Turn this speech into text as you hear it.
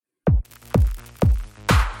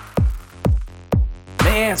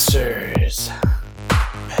Mansers.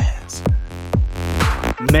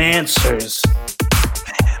 Mansers.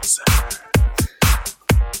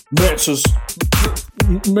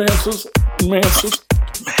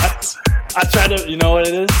 I try to, you know what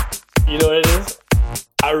it is?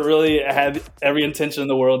 I really had every intention in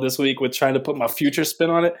the world this week with trying to put my future spin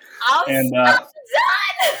on it. I'm done.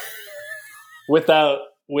 Without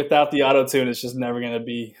the auto-tune, it's just never going to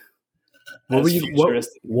be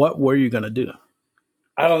futuristic. What were you going to do?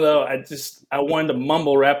 I don't know. I wanted to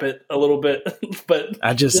mumble rap it a little bit, but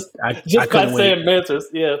I just by saying Mansers,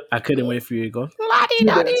 yeah. I couldn't wait for you to go.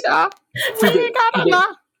 La-di-da-di-da.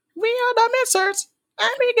 We are the Mansers.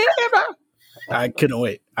 I couldn't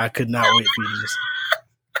wait. I could not wait for you to just.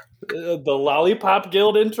 The Lollipop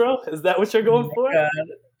Guild intro? Is that what you're going for?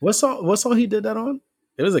 What song he did that on?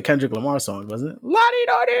 It was a Kendrick Lamar song, wasn't it?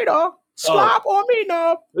 La-di-da-di-da. Slap on me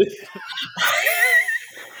now.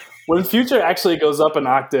 When Future actually goes up an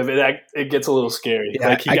octave, it gets a little scary. Yeah,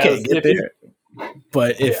 I can't get there.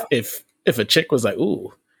 But if a chick was like,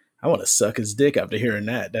 "Ooh, I want to suck his dick," after hearing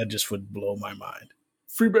that just would blow my mind.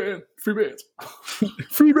 Free band. Free band. I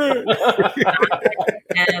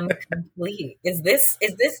am complete. Is this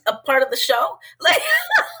a part of the show?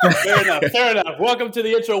 Fair enough. Welcome to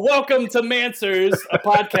the intro. Welcome to Mansers, a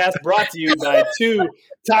podcast brought to you by two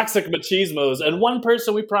toxic machismos and one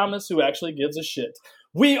person we promise who actually gives a shit.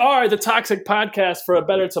 We are the Toxic Podcast for a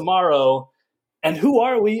Better Tomorrow. And who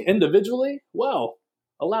are we individually? Well,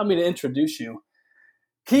 allow me to introduce you.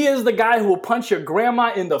 He is the guy who will punch your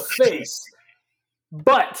grandma in the face,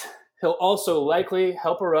 but he'll also likely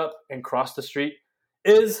help her up and cross the street.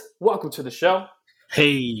 Welcome to the show.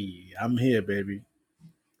 Hey, I'm here, baby.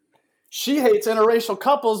 She hates interracial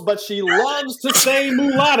couples, but she loves to say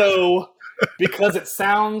mulatto because it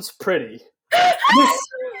sounds pretty.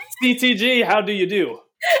 CTG, how do you do?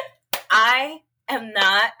 I am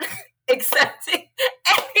not accepting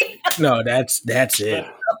any. No, that's it.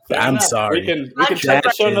 I'm sorry. We can check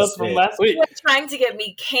the show notes from last week. You're trying to get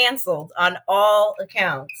me canceled on all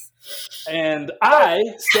accounts. And I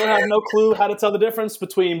still have no clue how to tell the difference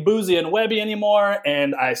between Boozy and Webby anymore,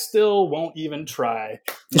 and I still won't even try.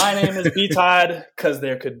 My name is B. Todd, because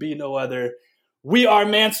there could be no other. We are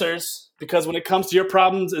Mansers, because when it comes to your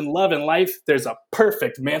problems in love and life, there's a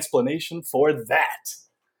perfect mansplanation for that.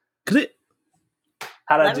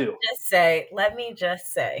 How'd I do? Let me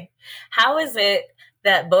just say, how is it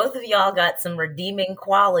that both of y'all got some redeeming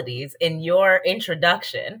qualities in your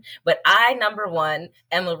introduction, but I, number one,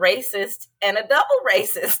 am a racist and a double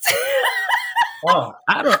racist? Oh,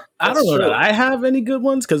 I don't know that I have any good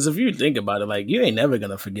ones, because if you think about it, like, you ain't never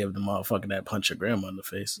gonna forgive the motherfucker that punched your grandma in the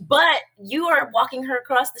face. But you are walking her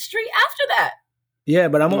across the street after that. Yeah,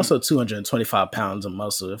 but I'm also 225 pounds of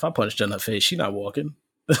muscle. If I punched her in the face, she's not walking.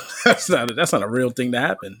 That's not a real thing to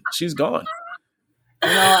happen. She's gone. All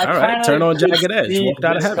right, turn on Jagged Edge. Walked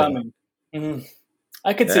out of heaven. Mm-hmm.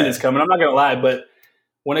 I could see this coming. I'm not gonna lie, but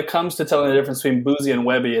when it comes to telling the difference between Boozy and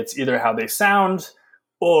Webby, it's either how they sound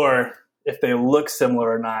or if they look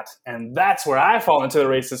similar or not. And that's where I fall into the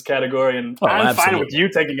racist category. And I'm absolutely fine with you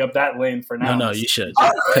taking up that lane for now. No, you should.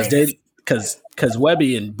 Because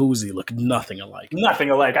Webby and Boozy look nothing alike.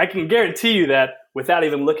 Nothing alike. I can guarantee you that without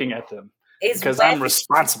even looking at them. Because I'm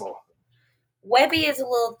responsible. Webby is a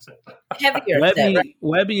little heavier.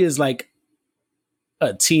 Webby is like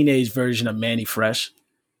a teenage version of Manny Fresh.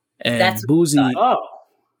 And That's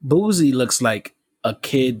Boozy looks like a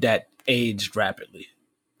kid that aged rapidly.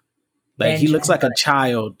 Like, he looks like a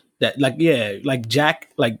child that, like Jack,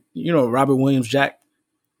 like, you know, Robert Williams Jack,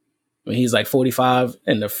 when he's like 45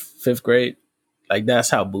 in the 5th grade. Like,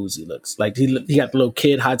 that's how Boozy looks. Like, he got the little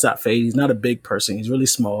kid hot top face. He's not a big person. He's really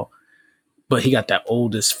small. But he got that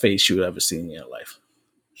oldest face you've ever seen in your life.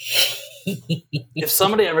 If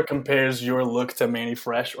somebody ever compares your look to Manny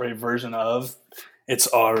Fresh or a version of, it's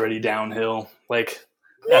already downhill. Like,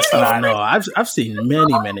 that's not. No, I've seen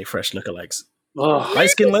many Fresh lookalikes.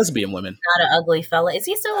 Light-skinned lesbian women. Not an ugly fella. Is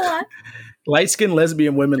he still alive? Light-skinned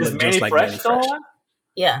lesbian women look just like Manny Fresh.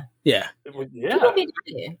 Yeah. Yeah. People be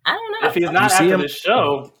dying. I don't know. If he's not after the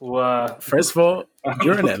show, first of all,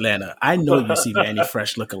 you're in Atlanta. I know you see Manny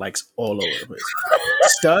Fresh lookalikes all over the place.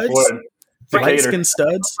 Studs, light-skinned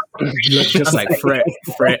studs, look just like Fresh.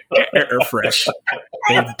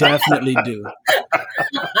 They definitely do.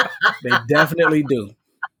 They definitely do.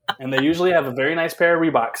 And they usually have a very nice pair of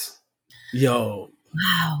Reeboks. Yo.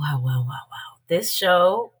 Wow. This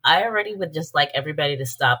show, I already would just like everybody to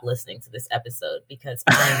stop listening to this episode because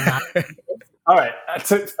I'm not. All right.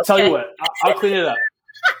 Tell you what, I'll clean it up.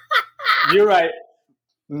 You're right.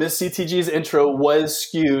 Miss CTG's intro was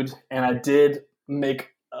skewed, and I did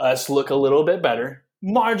make us look a little bit better.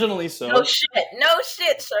 Marginally so. No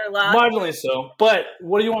shit, Sherlock. Marginally so. But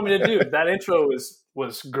what do you want me to do? That intro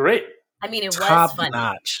was great. I mean, it was Top funny.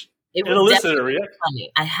 notch. It It was elicited a definitely reaction.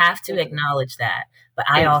 funny. I have to acknowledge that, but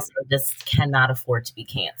I Thank you. also just cannot afford to be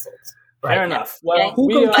canceled. Fair right enough. now. Well, Okay? Who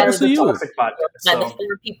we gonna are cancel the you? Toxic Podcast. But the So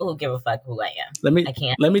fewer people who give a fuck who I am.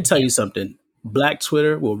 Let me tell you something. Black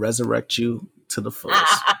Twitter will resurrect you to the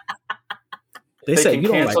fullest. They they say can you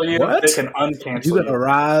don't cancel like you. what? They can uncancel You're gonna you.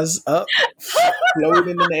 rise up,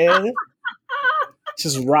 floating in the air,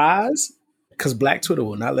 just rise, because Black Twitter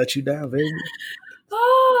will not let you down, baby.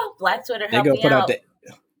 Oh, Black Twitter They help gonna me put out. out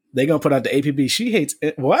they gonna put out the APB. She hates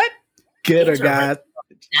it. What? Get her, guys.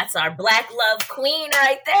 That's our Black love queen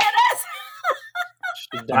right there. That's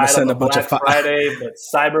She I'ma died send on a the bunch of Black Friday, but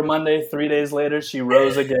Cyber Monday, 3 days later, she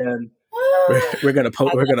rose again. We're gonna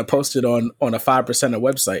post it on a 5%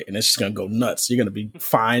 website, and it's just gonna go nuts. You're gonna be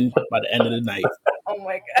fined by the end of the night. Oh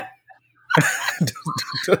my god.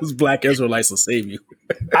 Those Black Israelites will save you.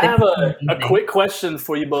 I have a quick question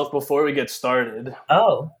for you both before we get started.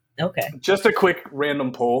 Oh, okay. Just a quick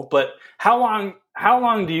random poll, but how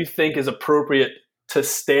long do you think is appropriate to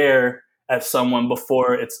stare at someone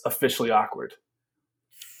before it's officially awkward?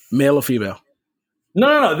 Male or female?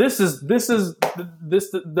 No. This does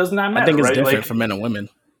not matter. I think it's right? different Like, for men and women.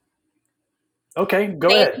 Okay, go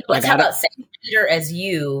ahead. Let's Like, talk about same gender as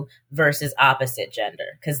you versus opposite gender,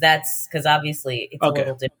 because obviously it's Okay. a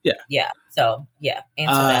little different. Yeah. So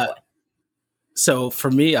answer that way. So for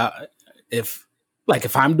me, if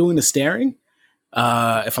I'm doing the staring,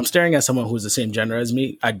 if I'm staring at someone who's the same gender as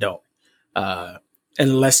me, I don't,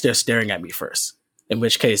 unless they're staring at me first. In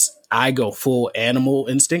which case, I go full animal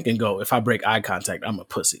instinct and go. If I break eye contact, I'm a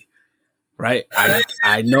pussy, right?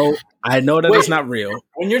 I know that Wait. it's not real.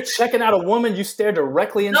 When you're checking out a woman, you stare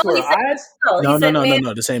directly into her eyes? No, He said man,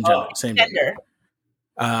 the same gender, same gender.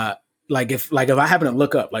 gender. Like if I happen to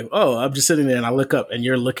look up, like, oh, I'm just sitting there and I look up and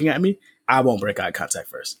you're looking at me, I won't break eye contact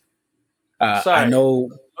first. Sorry. I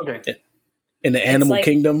know Okay. in the animal like-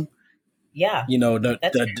 kingdom, Yeah. you know,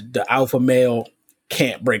 the alpha male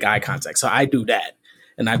can't break eye contact. So I do that.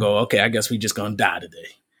 And I go, okay, I guess we just gonna die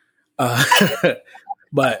today.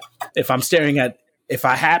 But if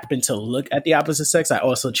I happen to look at the opposite sex, I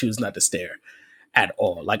also choose not to stare at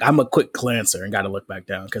all. Like I'm a quick glancer and got to look back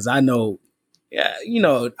down because I know,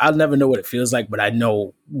 I'll never know what it feels like, but I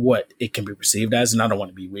know what it can be perceived as, and I don't want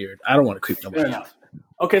to be weird. I don't want to creep Fair nobody out. enough.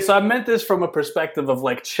 Okay, so I meant this from a perspective of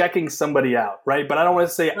like checking somebody out, right? But I don't want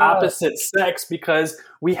to say opposite sex because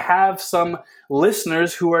we have some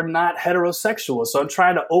listeners who are not heterosexual. So I'm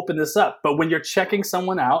trying to open this up. But when you're checking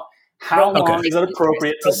someone out, how long is it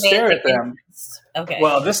appropriate to stare at them? Okay.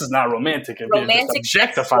 Well, this is not romantic. It'd be just Romantic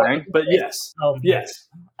objectifying, but yes. Oh, Yes.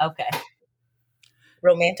 Okay.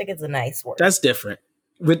 Romantic is a nice word. That's different.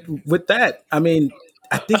 With that, I mean,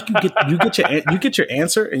 I think you get your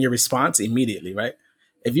answer and your response immediately, right?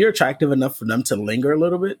 If you're attractive enough for them to linger a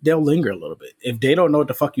little bit, they'll linger a little bit. If they don't know what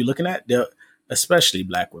the fuck you're looking at, they'll, especially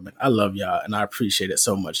black women. I love y'all and I appreciate it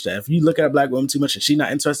so much that if you look at a black woman too much and she's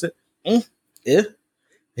not interested,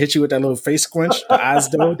 hit you with that little face squinch, the eyes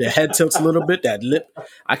though, the head tilts a little bit, that lip.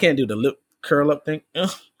 I can't do the lip curl up thing,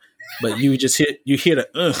 but you hear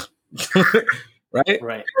the right?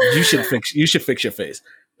 Right. You should fix your face.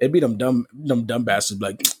 It'd be them dumb bastards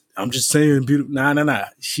like, I'm just saying, beautiful. Nah.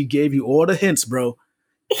 She gave you all the hints, bro.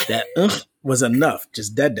 That was enough.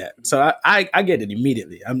 Just dead that. So I get it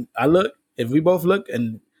immediately. I look, if we both look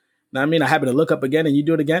and I happen to look up again and you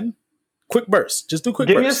do it again, quick burst. Just do quick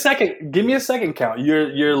burst. Give me a second count.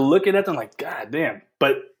 You're looking at them like, God damn.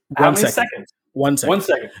 But how many seconds? 1 second. 1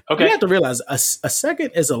 second. Okay. You have to realize a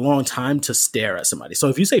second is a long time to stare at somebody. So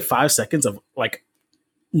if you say 5 seconds of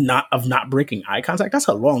not breaking eye contact, that's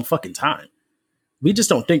a long fucking time. We just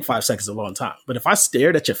don't think 5 seconds is a long time. But if I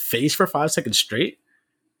stared at your face for 5 seconds straight,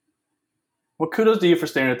 Well, kudos to you for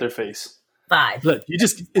staring at their face. 5. look,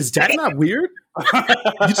 is that not weird?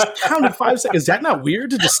 You just counted 5 seconds. Is that not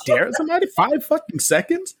weird to just stare at somebody 5 fucking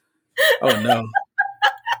seconds? Oh no.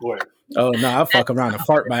 Word. Oh no, I'll fuck around and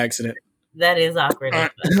fart by accident. That is awkward.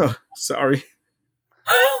 Sorry.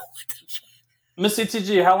 Miss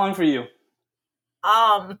CTG, how long for you?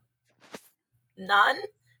 None.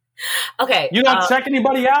 Okay. You don't check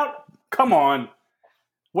anybody out? Come on.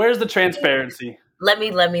 Where's the transparency? Let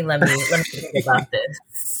me think about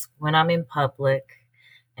this. When I'm in public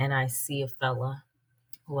and I see a fella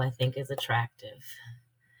who I think is attractive.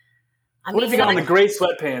 What if you got on the gray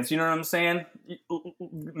sweatpants? You know what I'm saying?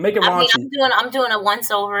 Make it raunchy. I'm doing a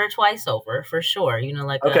once over, twice over for sure. You know,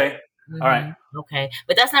 like Okay. All right. Okay,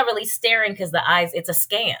 but that's not really staring because the eyes. It's a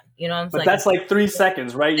scan. You know what I'm saying? But that's like 3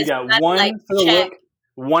 seconds, right? You got That's one like for the check. look,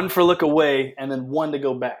 one for look away, and then one to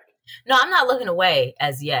go back. No, I'm not looking away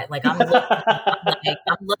as yet. Like I'm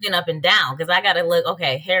looking up and down because I got to look.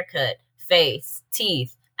 Okay, haircut, face,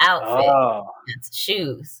 teeth, outfit,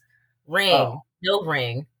 shoes, ring, no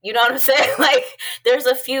ring. You know what I'm saying? Like there's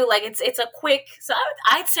a few. Like it's a quick. So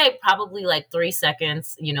I'd say probably like 3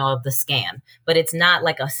 seconds. Of the scan, but it's not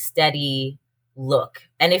like a steady look.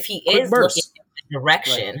 And if he is looking in the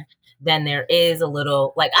direction. Right. Then there is a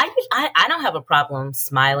little like I don't have a problem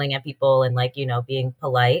smiling at people and like being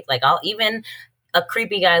polite. Like I'll even a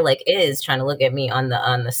creepy guy like is trying to look at me on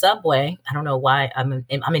the subway. I don't know why I'm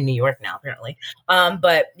in New York now apparently.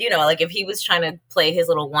 But like if he was trying to play his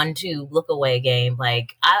little 1-2 look away game,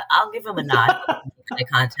 like I'll give him a nod, eye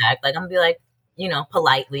contact. Like I'm gonna be like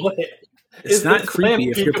politely. Wait, it's not creepy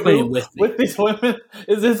if you're playing with me. With these women.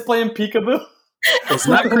 Is this playing peekaboo? It's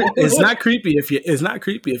not creepy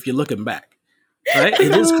if you're looking back, right?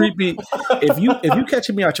 It is creepy if you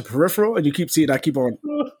catching me out your peripheral and you keep seeing I keep on.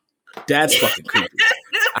 That's fucking creepy.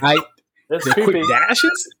 Quick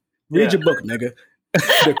dashes. Read your book, nigga.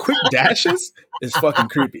 The quick dashes is fucking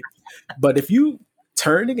creepy. But if you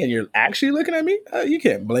turning and you're actually looking at me, you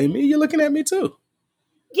can't blame me. You're looking at me too.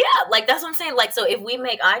 Yeah, like that's what I'm saying. Like, so if we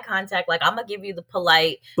make eye contact, like I'm gonna give you the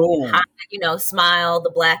polite, smile, the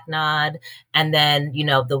black nod, and then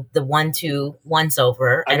the 1-2 once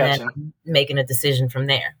over, and then making a decision from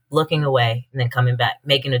there, looking away, and then coming back,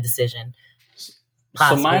 making a decision.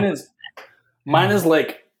 Possibly. So mine is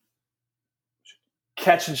like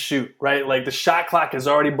catch and shoot, right? Like the shot clock is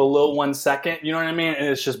already below 1 second. You know what I mean? And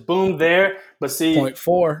it's just boom there. But see,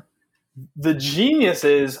 0.4. The genius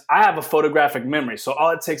is I have a photographic memory. So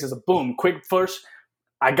all it takes is a boom, quick first.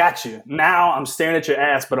 I got you. Now I'm staring at your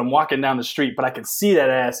ass, but I'm walking down the street, but I can see that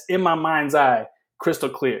ass in my mind's eye, crystal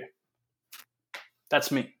clear.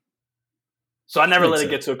 That's me. So I never let it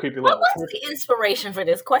get to a creepy level. What's the inspiration for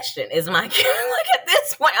this question? Is my like at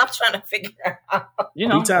this point I'm trying to figure out.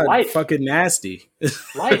 Life. Fucking nasty.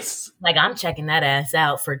 Life. Like I'm checking that ass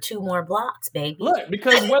out for 2 more blocks, baby. Look,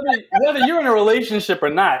 because whether you're in a relationship or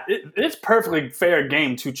not, it's perfectly fair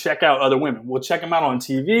game to check out other women. We'll check them out on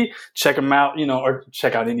TV, check them out, or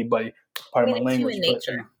check out anybody. Pardon my language. Human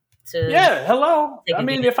nature. Hello. I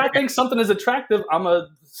mean, if I think something is attractive, I'm a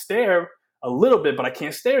stare a little bit, but I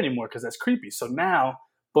can't stare anymore because that's creepy. So now,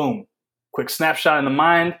 boom, quick snapshot in the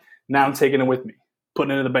mind. Now I'm taking it with me, putting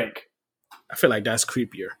it in the bank. I feel like that's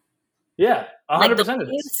creepier. Yeah, 100% of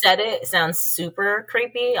it. You said it sounds super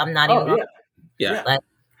creepy. I'm not even. Yeah.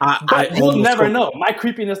 But you'll never know. My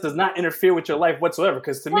creepiness does not interfere with your life whatsoever.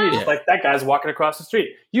 Because to me, it's like that guy's walking across the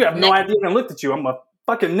street. You have no idea I looked at you. I'm a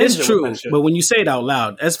fucking ninja. It's true, but when you say it out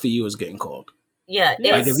loud, SVU is getting called. Yeah,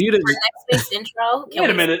 like if you next week's intro. Wait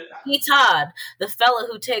a minute. P. Todd, the fella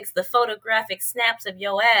who takes the photographic snaps of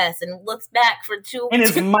your ass and looks back for 2 in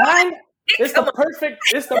his mind. It's the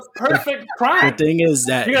perfect crime. The thing is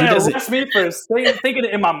that you're gonna arrest me for thinking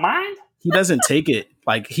it in my mind. He doesn't take it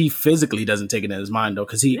like he physically doesn't take it in his mind though,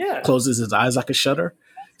 because he closes his eyes like a shutter,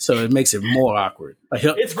 so it makes it more awkward. Like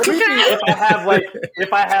it's creepy if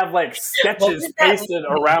I have like sketches pasted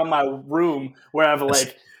around my room where I've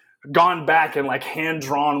like gone back and like hand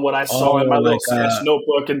drawn what I saw in my little sketch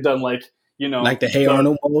notebook and done like like the Hey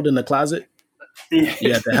Arnold mold in the closet. Yeah.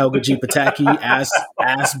 You got the Helga G. Pataki ass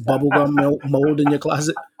bubblegum mold in your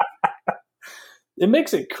closet. It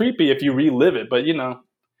makes it creepy if you relive it, but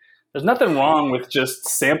there's nothing wrong with just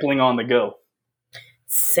sampling on the go.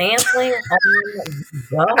 Sampling on the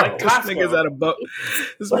go. Like this nigga's at a boat.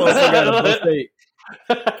 This motherfucker at a buffet.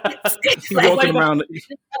 Walking around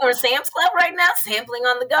or Sam's Club right now, sampling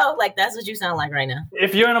on the go. Like that's what you sound like right now.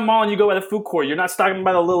 If you're in a mall and you go by the food court, you're not stopping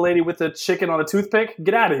by the little lady with the chicken on a toothpick.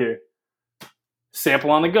 Get out of here.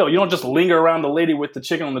 Sample on the go. You don't just linger around the lady with the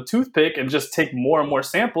chicken on the toothpick and just take more and more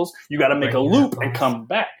samples. You got to make a loop and come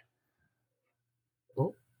back.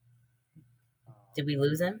 Ooh. Did we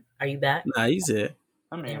lose him? Are you back? Nah, he's here.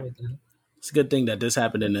 I mean, it's a good thing that this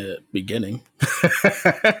happened in the beginning.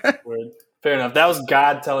 Fair enough. That was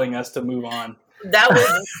God telling us to move on. That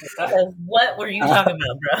was what were you talking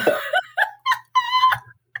about, bro?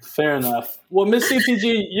 Fair enough. Well, Miss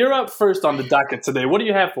CTG, you're up first on the docket today. What do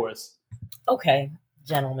you have for us? Okay,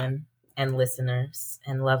 gentlemen and listeners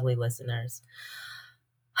and lovely listeners.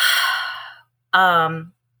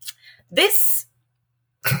 This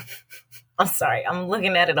I'm sorry, I'm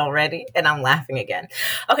looking at it already and I'm laughing again.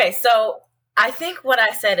 Okay, so I think what I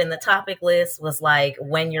said in the topic list was like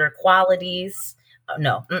when your qualities,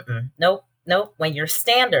 nope. When your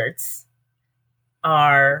standards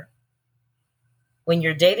when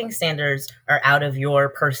your dating standards are out of your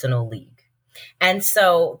personal league. And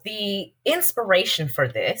so the inspiration for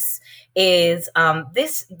this is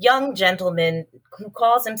this young gentleman who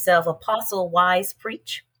calls himself Apostle Wise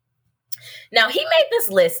Preach. Now, he made this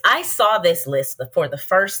list. I saw this list for the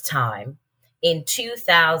first time in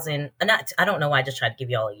 2000. I don't know why I just tried to give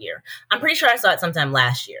you all a year. I'm pretty sure I saw it sometime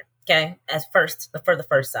last year. Okay, for the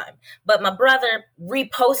first time. But my brother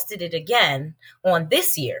reposted it again on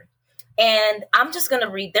this year. And I'm just going to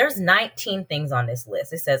read, there's 19 things on this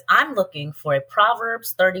list. It says, I'm looking for a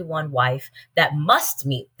Proverbs 31 wife that must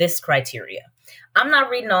meet this criteria. I'm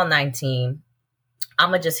not reading all 19. I'm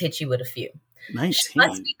going to just hit you with a few. 19. She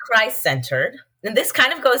must be Christ-centered. And this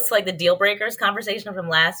kind of goes to like the deal breakers conversation from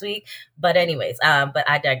last week. But anyways, but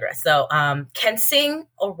I digress. So can sing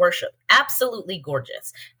or worship. Absolutely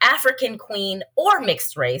gorgeous. African queen or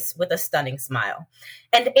mixed race with a stunning smile.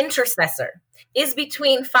 And intercessor. Is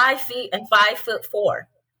between 5 feet and 5'4".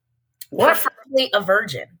 Preferably a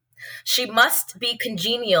virgin. She must be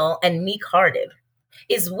congenial and meek-hearted.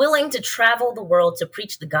 Is willing to travel the world to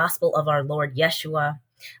preach the gospel of our Lord Yeshua.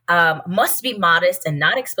 Must be modest and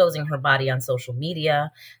not exposing her body on social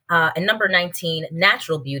media. And number 19,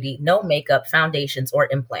 natural beauty, no makeup, foundations, or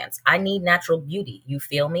implants. I need natural beauty. You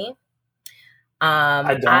feel me?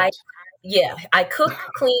 I don't. I cook,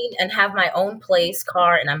 clean, and have my own place,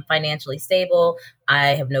 car, and I'm financially stable. I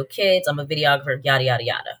have no kids. I'm a videographer, yada, yada,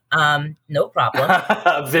 yada. No problem.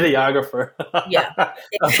 A videographer. Yeah.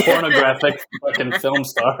 A pornographic fucking film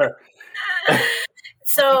star.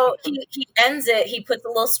 So he ends it. He puts a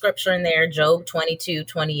little scripture in there, Job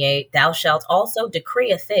 22:28. Thou shalt also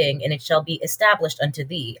decree a thing, and it shall be established unto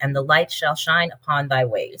thee, and the light shall shine upon thy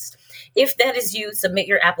ways. If that is you, submit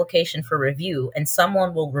your application for review, and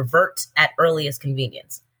someone will revert at earliest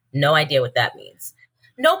convenience. No idea what that means.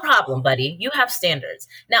 No problem, buddy. You have standards.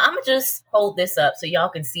 Now, I'm going to just hold this up so y'all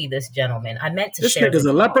can see this gentleman. I meant to share this.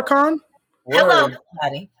 This nigga's a leprechaun? Hello,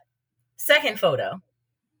 everybody. Second photo.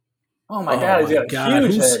 Oh my God, he's got a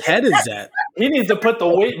huge whose head is that? He needs to put the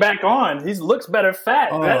weight back on. He looks better fat.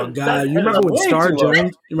 Oh God, you remember when Star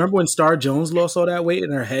Jones? You remember when Star Jones lost all that weight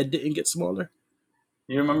and her head didn't get smaller?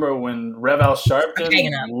 You remember when Rev Al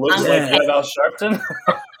Sharpton looks like Rev Al Sharpton?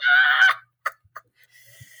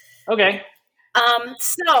 Okay.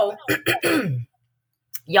 So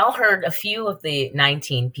y'all heard a few of the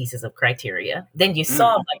 19 pieces of criteria. Then you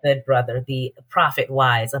saw my good brother, the prophet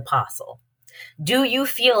wise apostle. Do you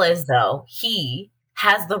feel as though he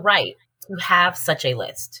has the right to have such a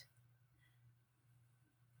list?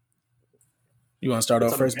 You want to start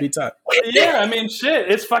off first, B-Top? Yeah, I mean,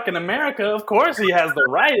 shit, it's fucking America. Of course he has the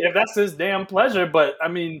right if that's his damn pleasure. But, I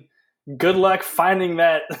mean, good luck finding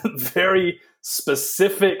that very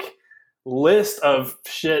specific list of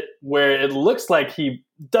shit where it looks like he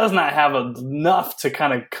does not have enough to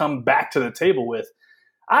kind of come back to the table with.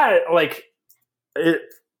 It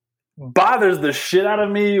bothers the shit out of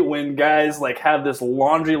me when guys like have this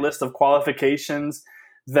laundry list of qualifications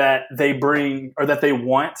that they bring or that they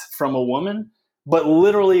want from a woman, but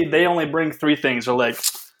literally they only bring 3 things. They're like,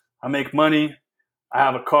 I make money, I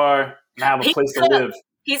have a car, and I have a place to live.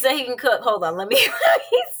 He said he can cook. Hold on, let me. He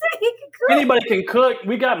said he can cook. Anybody can cook.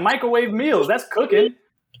 We got microwave meals. That's cooking.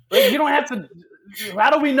 Like, you don't have to. How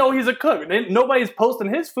do we know he's a cook? Nobody's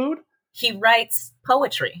posting his food. He writes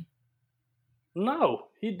poetry. No,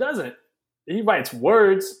 he doesn't. He writes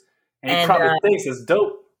words, and he probably thinks it's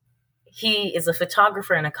dope. He is a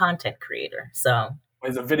photographer and a content creator. So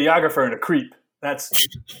he's a videographer and a creep. That's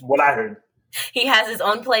what I heard. He has his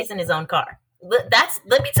own place and his own car. Let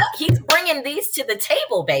me tell you, he's bringing these to the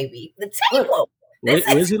table, baby. The table. Where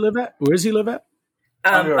does he live at? Where does he live at?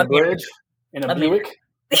 Under a bridge in a Buick.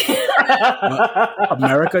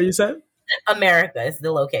 America, you said? America is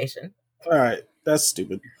the location. All right, that's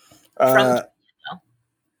stupid. Yeah.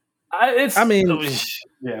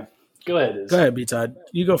 Go ahead. Go ahead, B-Todd.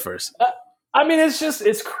 You go first. I mean,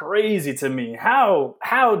 it's crazy to me. How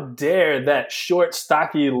dare that short,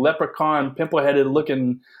 stocky, leprechaun, pimple-headed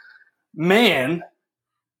looking man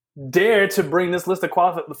dare to bring this list of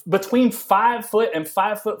qualifications between 5 foot and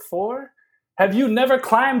 5'4"? Have you never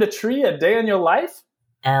climbed a tree a day in your life?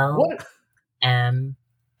 LMAO.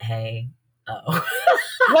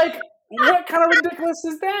 Like, what kind of ridiculous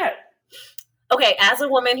is that? Okay, as a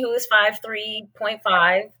woman who is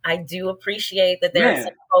 5'3.5", I do appreciate that there are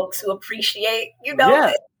some folks who appreciate,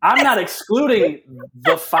 Yeah, I'm not excluding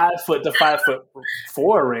the 5 foot to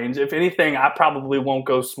 5'4" range. If anything, I probably won't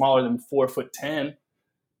go smaller than 4'10".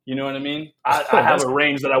 You know what I mean? I have a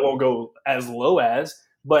range that I won't go as low as.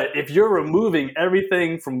 But if you're removing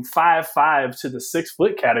everything from 5'5" to the 6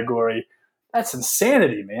 foot category, that's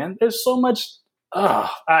insanity, man. There's so much. All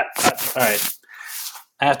right.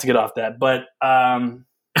 I have to get off that. But let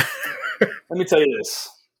me tell you this.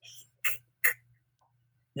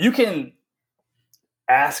 You can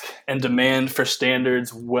ask and demand for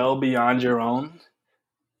standards well beyond your own,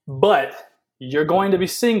 but you're going to be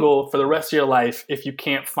single for the rest of your life if you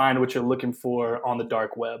can't find what you're looking for on the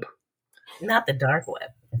dark web. Not the dark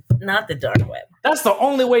web. Not the dark web. That's the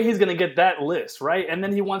only way he's going to get that list, right? And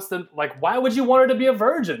then he wants to, like, why would you want her to be a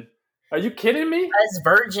virgin? Are you kidding me? Because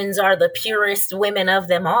virgins are the purest women of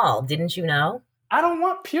them all. Didn't you know? I don't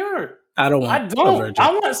want pure. I don't want a virgin.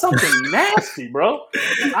 I want something nasty, bro.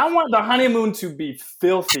 I want the honeymoon to be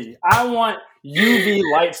filthy. I want UV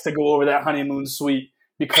lights to go over that honeymoon suite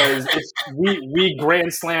because we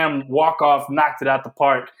grand slam, walk off, knocked it out the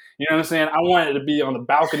park. You know what I'm saying? I want it to be on the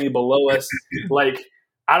balcony below us. Like,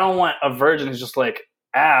 I don't want a virgin who's just like,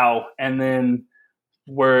 ow, and then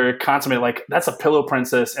we're consummated. Like, that's a pillow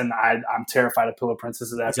princess, and I'm terrified of pillow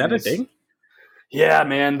princesses. Is that a thing? Yeah,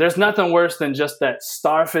 man. There's nothing worse than just that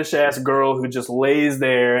starfish-ass girl who just lays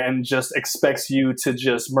there and just expects you to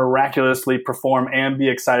just miraculously perform and be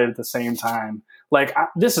excited at the same time. Like,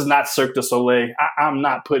 this is not Cirque du Soleil. I'm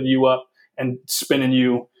not putting you up and spinning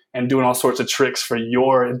you and doing all sorts of tricks for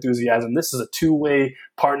your enthusiasm. This is a two-way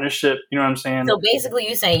partnership. You know what I'm saying? So basically,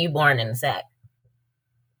 you're saying you born in the sack.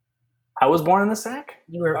 I was born in the sack?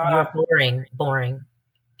 You were boring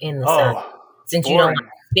in the sack. Since boring. You don't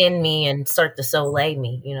spin me and Cirque du Soleil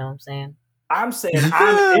me, you know what I'm saying? I'm saying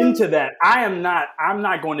I'm into that. I'm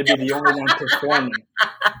not going to be the only one performing.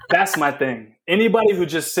 That's my thing. Anybody who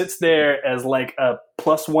just sits there as like a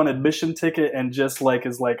 +1 admission ticket and just like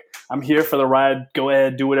is like, I'm here for the ride, go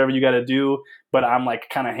ahead, do whatever you got to do, but I'm like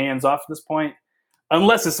kind of hands off at this point,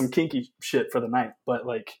 unless it's some kinky shit for the night. But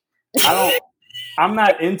like, I'm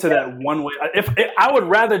not into that one way. If I would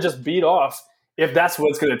rather just beat off if that's what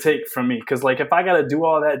it's going to take from me. Because like, if I got to do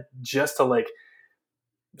all that just to like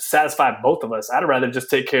satisfy both of us, I'd rather just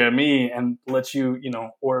take care of me and let you,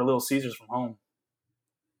 order Little Caesars from home.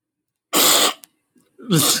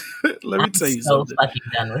 Let me tell you something. I'm so fucking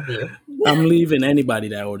done with you. I'm leaving anybody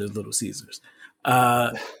that orders Little Caesars.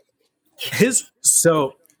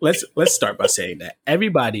 So let's start by saying that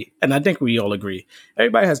everybody, and I think we all agree,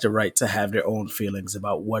 everybody has the right to have their own feelings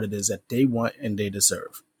about what it is that they want and they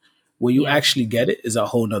deserve. Will you actually get it is a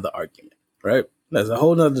whole nother argument, right? There's a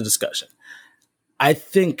whole nother discussion. I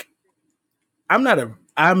think I'm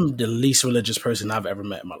the least religious person I've ever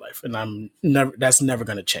met in my life, and that's never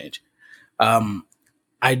going to change.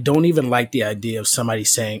 I don't even like the idea of somebody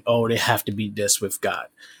saying, oh, they have to be this with God.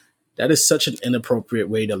 That is such an inappropriate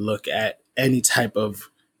way to look at any type of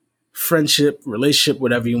friendship, relationship,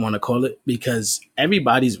 whatever you want to call it, because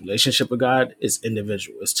everybody's relationship with God is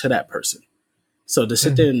individual. It's to that person. So to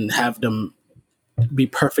sit there and have them be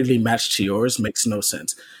perfectly matched to yours makes no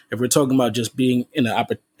sense. If we're talking about just being in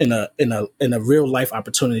a real life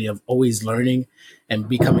opportunity of always learning and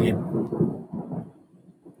becoming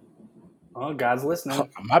Oh, God's listening. Oh,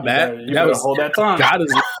 my bad. You better hold that tongue.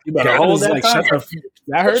 You better hold that tongue.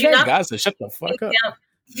 I heard that. God said, shut the fuck up.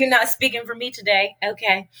 You're not speaking for me today.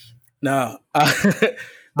 Okay. No.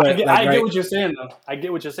 But I get what you're saying, though. I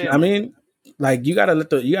get what you're saying. I mean, like, you gotta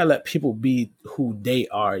let people be who they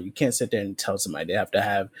are. You can't sit there and tell somebody they have to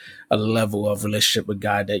have a level of relationship with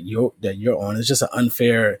God that you're on. It's just an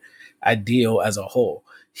unfair ideal as a whole.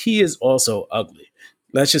 He is also ugly.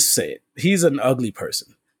 Let's just say it. He's an ugly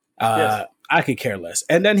person. Yes. I could care less.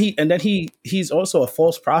 And then he's also a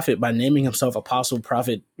false prophet by naming himself apostle,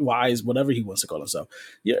 prophet, wise, whatever he wants to call himself.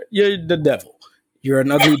 You're the devil. You're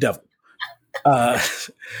an ugly devil.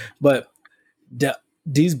 But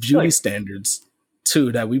these beauty standards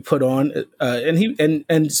too that we put on,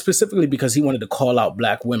 and specifically because he wanted to call out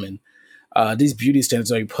Black women, these beauty standards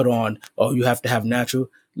that you put on. Oh, you have to have natural.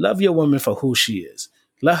 Love your woman for who she is.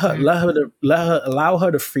 Allow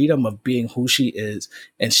her the freedom of being who she is,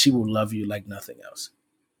 and she will love you like nothing else.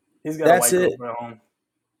 He's got a white girl at home.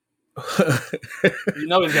 You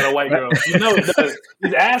know he's got a white girl. You know he does.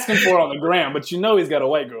 He's asking for it on the gram, but you know he's got a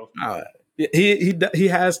white girl. He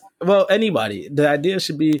has. Well, anybody. The idea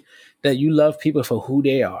should be that you love people for who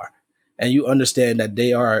they are, and you understand that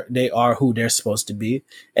they are who they're supposed to be.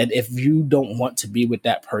 And if you don't want to be with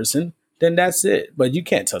that person, then that's it. But you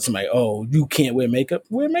can't tell somebody, oh, you can't wear makeup.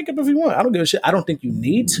 Wear makeup if you want. I don't give a shit. I don't think you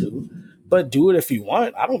need to, but do it if you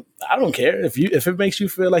want. I don't care. If it makes you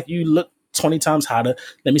feel like you look 20 times hotter,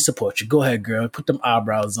 let me support you. Go ahead, girl. Put them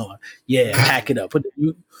eyebrows on. Yeah, pack it up.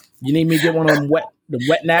 You need me to get one of them the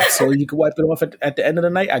wet naps so you can wipe it off at the end of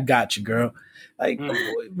the night? I got you, girl. Like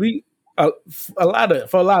for a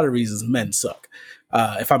lot of reasons, men suck.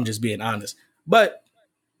 If I'm just being honest. But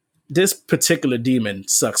this particular demon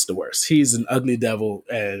sucks the worst. He's an ugly devil,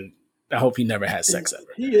 and I hope he never has sex ever.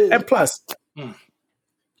 He is. And plus,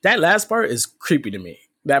 that last part is creepy to me.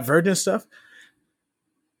 That virgin stuff.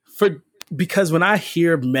 Because when I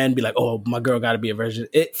hear men be like, "Oh, my girl got to be a virgin,"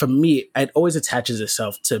 for me, it always attaches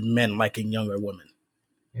itself to men liking younger women.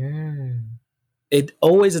 It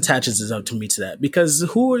always attaches itself to me to that, because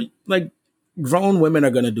grown women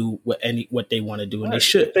are going to do what they want to do, and they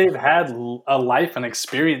should. If they've had a life and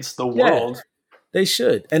experienced the world, they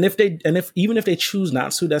should. And even if they choose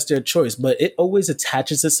not to, that's their choice. But it always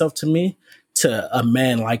attaches itself to me to a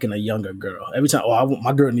man liking a younger girl. Every time,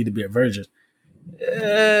 my girl need to be a virgin.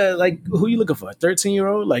 Like, who you looking for? A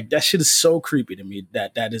 13-year-old? Like, that shit is so creepy to me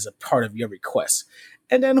that is a part of your request.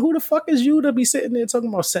 And then who the fuck is you to be sitting there talking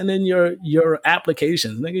about sending your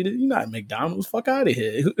applications? Nigga, you're not McDonald's. Fuck out of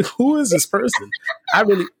here. Who is this person?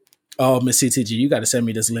 Miss CTG, you got to send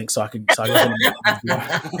me this link so I can hit him up.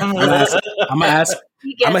 I'm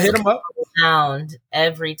gonna hit him up.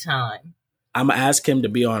 Every time. I'm gonna ask him to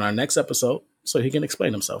be on our next episode so he can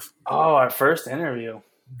explain himself. Oh, our first interview.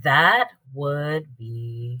 That would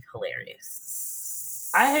be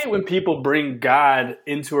hilarious. I hate when people bring God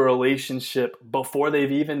into a relationship before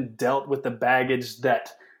they've even dealt with the baggage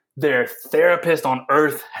that their therapist on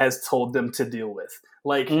earth has told them to deal with.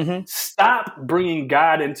 Like, stop bringing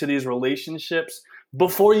God into these relationships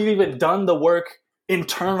before you've even done the work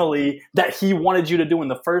internally that he wanted you to do in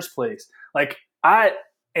the first place. Like, I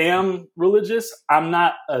am religious. I'm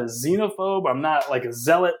not a xenophobe. I'm not like a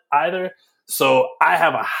zealot either. So I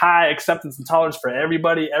have a high acceptance and tolerance for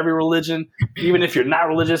everybody, every religion. Even if you're not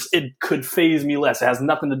religious, it could faze me less. It has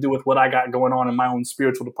nothing to do with what I got going on in my own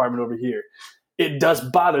spiritual department over here. It does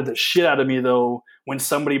bother the shit out of me, though, when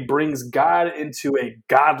somebody brings God into a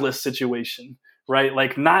godless situation, right?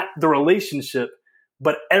 Like, not the relationship,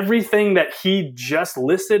 but everything that he just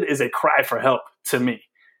listed is a cry for help to me.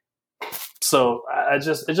 So it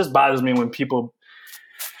just bothers me when people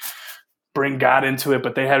bring God into it,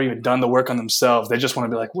 but they haven't even done the work on themselves. They just want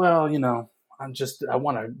to be like, well, I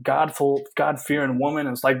want a God-fearing woman.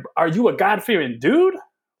 And it's like, are you a God-fearing dude?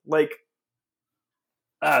 Like,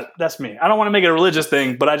 that's me. I don't want to make it a religious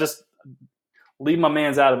thing, but I just leave my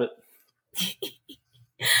mans out of it.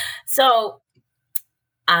 So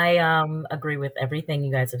I agree with everything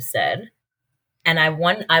you guys have said. And I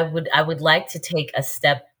would like to take a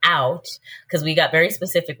step out, because we got very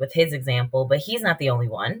specific with his example, but he's not the only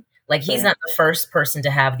one. Like, he's not the first person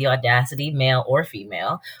to have the audacity, male or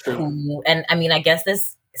female. And I mean, I guess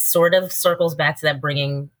this sort of circles back to that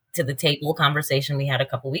bringing to the table conversation we had a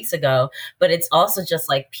couple weeks ago, but it's also just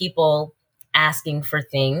like people asking for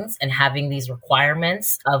things and having these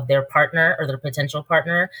requirements of their partner or their potential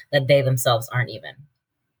partner that they themselves aren't even.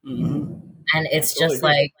 And it's just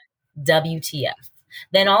like, WTF.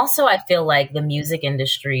 Then also, I feel like the music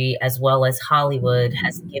industry as well as Hollywood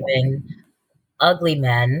has given ugly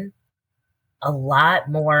men a lot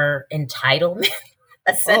more entitlement,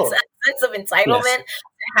 a sense of entitlement, to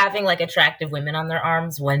having like attractive women on their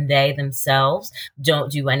arms when they themselves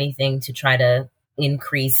don't do anything to try to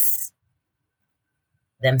increase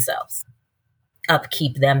themselves,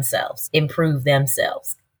 upkeep themselves, improve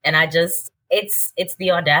themselves. And it's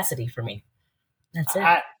the audacity for me. That's it.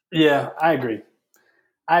 I agree.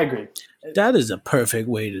 That is a perfect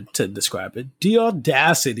way to describe it. The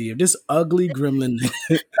audacity of this ugly gremlin.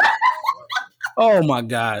 Oh my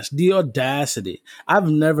gosh, the audacity. I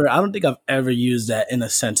don't think I've ever used that in a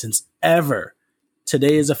sentence ever.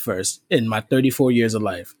 Today is a first in my 34 years of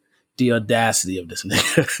life. The audacity of this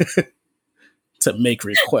nigga to make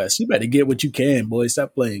requests. You better get what you can, boy.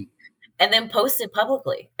 Stop playing. And then post it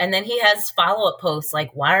publicly. And then he has follow-up posts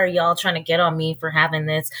like, why are y'all trying to get on me for having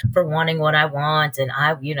this, for wanting what I want? And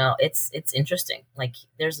it's interesting. Like,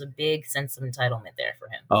 there's a big sense of entitlement there for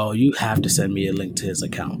him. Oh, you have to send me a link to his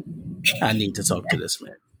account. I need to talk to this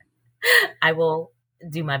man. I will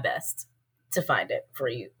do my best to find it for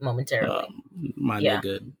you momentarily.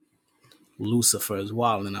 Nigga, Lucifer is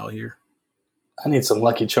wilding out here. I need some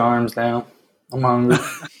Lucky Charms now. I'm hungry.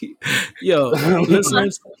 Yo,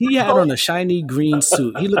 listeners, he had on a shiny green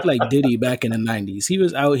suit. He looked like Diddy back in the 90s. He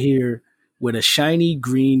was out here with a shiny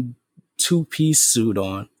green 2-piece suit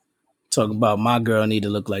on, talking about my girl need to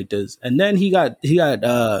look like this. And then he got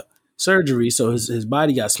surgery, so his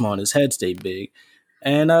body got small and his head stayed big.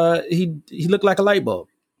 And he looked like a light bulb.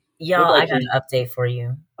 Yo, I got an update for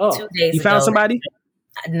you. 2 days ago. You found somebody?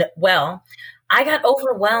 Well, I got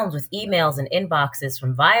overwhelmed with emails and inboxes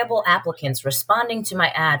from viable applicants responding to my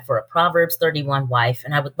ad for a Proverbs 31 wife,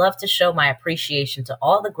 and I would love to show my appreciation to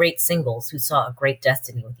all the great singles who saw a great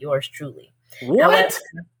destiny with yours truly. What?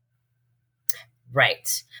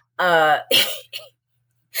 Right.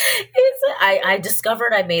 I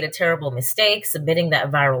discovered I made a terrible mistake submitting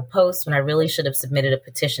that viral post when I really should have submitted a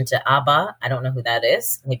petition to Abba. I don't know who that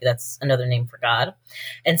is. Maybe that's another name for God.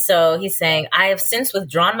 And so he's saying, I have since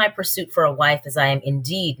withdrawn my pursuit for a wife as I am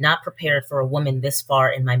indeed not prepared for a woman this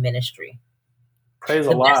far in my ministry. Praise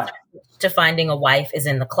Allah. To finding a wife is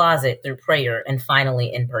in the closet through prayer and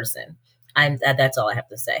finally in person. That's all I have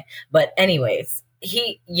to say. But anyways,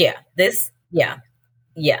 this guy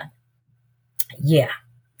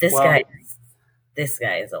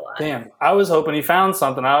is a lot. Damn, I was hoping he found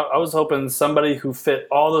something. I was hoping somebody who fit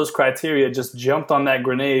all those criteria just jumped on that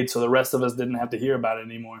grenade so the rest of us didn't have to hear about it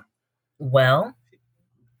anymore. Well,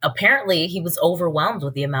 apparently he was overwhelmed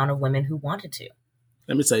with the amount of women who wanted to.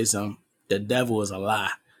 Let me tell you something. The devil is a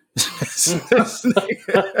lie. This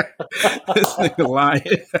nigga lying.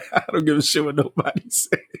 I don't give a shit what nobody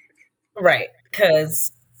says. Right,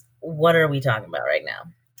 because what are we talking about right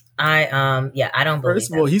now? I don't believe.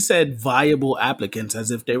 First of all, he said viable applicants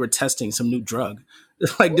as if they were testing some new drug.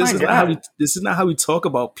 Like this is not how we talk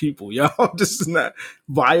about people, y'all. This is not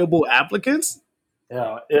viable applicants.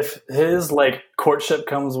 Yeah, if his like courtship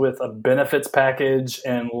comes with a benefits package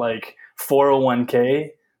and like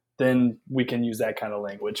 401k, then we can use that kind of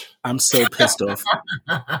language. I'm so pissed off.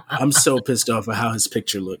 I'm so pissed off at how his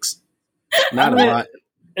picture looks. Not a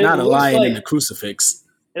lion in the crucifix.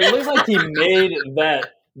 It looks like he made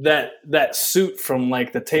that suit from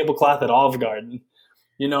like the tablecloth at Olive Garden,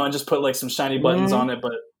 and just put like some shiny buttons on it,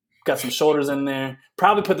 but got some shoulders in there.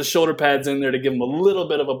 Probably put the shoulder pads in there to give him a little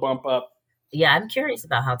bit of a bump up. Yeah, I'm curious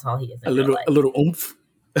about how tall he is. A little oomph.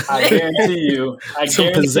 I guarantee you. Some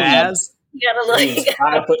pizzazz.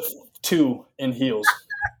 I put 2 in heels.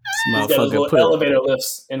 He's got his little elevator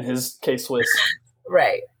lifts in his K-Swiss.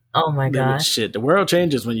 Right. Oh my gosh. Shit, the world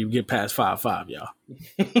changes when you get past 5'5", y'all.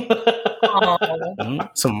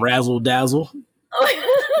 Some razzle dazzle.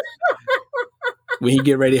 When he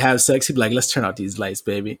get ready to have sex, he be like, "Let's turn out these lights,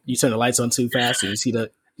 baby." You turn the lights on too fast, and you see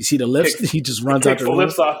the lips. He just runs out the room.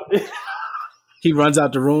 Lips off. He runs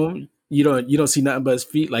out the room. You don't see nothing but his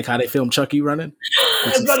feet, like how they film Chucky running.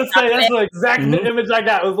 I was about to say that's the exact image I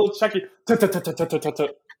got. It was little Chucky,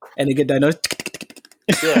 and they get that noise.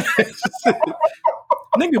 Yeah.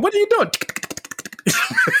 Nigga, what are you doing?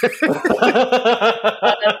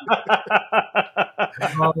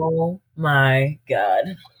 Oh my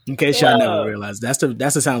god! In case y'all never realized, that's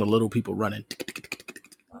the sound of little people running.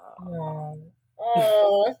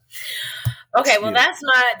 Okay, well that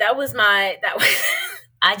was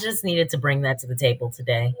I just needed to bring that to the table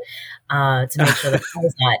today to make sure that I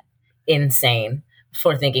was not insane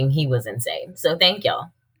for thinking he was insane. So thank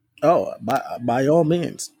y'all. Oh, by all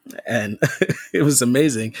means. And it was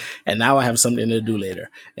amazing. And now I have something to do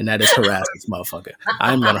later, and that is harass this motherfucker.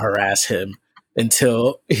 I'm going to harass him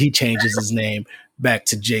until he changes his name back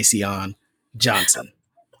to Jayceon Johnson.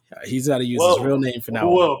 He's got to use his real name for now.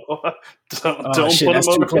 Whoa! Don't shit, that's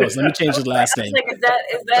too close. Let me change his last name. Isn't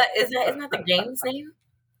that the game's name?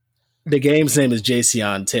 The game's name is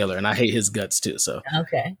Jayceon Taylor, and I hate his guts too. So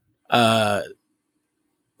okay.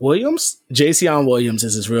 Williams? Jayceon Williams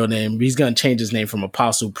is his real name. He's going to change his name from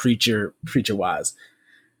apostle, preacher wise.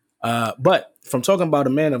 But from talking about a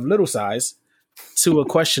man of little size to a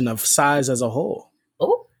question of size as a whole.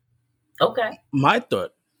 Oh, okay. My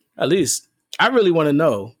thought, at least, I really want to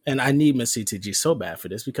know, and I need Miss CTG so bad for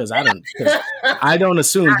this because I don't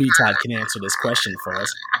assume B-Todd can answer this question for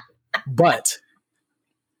us. But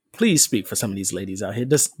please speak for some of these ladies out here.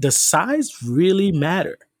 Does size really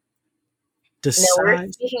matter?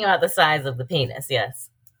 We're speaking about the size of the penis,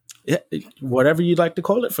 yes. Yeah, whatever you'd like to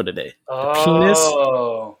call it for today. The penis,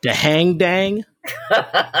 the hang dang,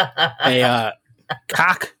 a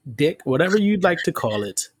cock, dick, whatever you'd like to call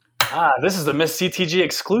it. This is the Miss CTG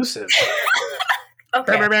exclusive.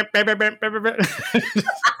 Okay.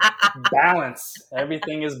 Balance.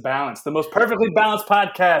 Everything is balanced. The most perfectly balanced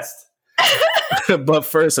podcast. But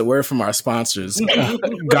first, a word from our sponsors.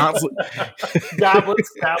 Goblets,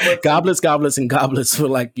 and Goblets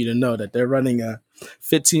would like you to know that they're running a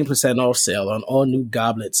 15% off sale on all new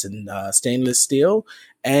goblets in stainless steel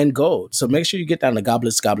and gold. So make sure you get down to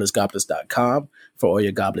goblets.com for all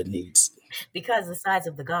your goblet needs. Because the size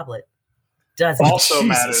of the goblet doesn't also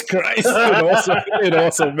matters. Christ. It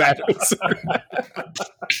also matters.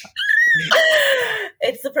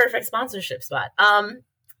 It's the perfect sponsorship spot.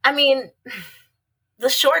 I mean, the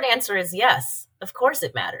short answer is yes. Of course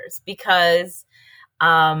it matters because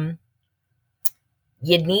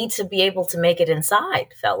you need to be able to make it inside,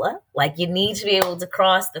 fella. Like you need to be able to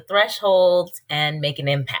cross the threshold and make an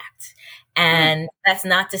impact. And that's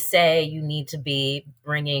not to say you need to be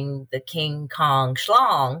bringing the King Kong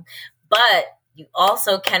schlong, but you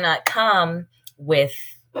also cannot come with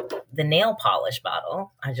the nail polish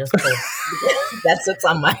bottle. I just pulled. That's what's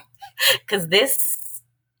on my, because That's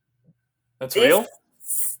real?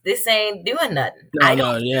 This ain't doing nothing.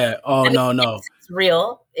 No. It's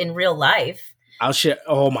real in real life. I'll share.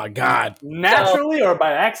 Oh my God. Naturally or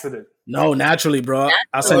by accident? No, naturally, bro.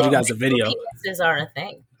 I'll send you guys a video. Penises aren't a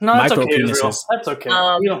thing. No, that's Micro okay, penises. Israel. That's okay.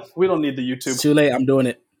 We don't need the YouTube. It's too late. I'm doing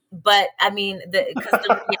it. But I mean, because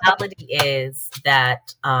the reality is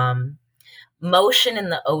that motion in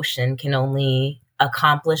the ocean can only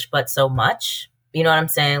accomplish but so much. You know what I'm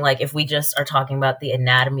saying? Like, if we just are talking about the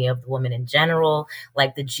anatomy of the woman in general,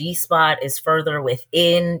 like the G spot is further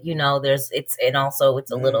within, it's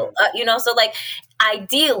a little, so like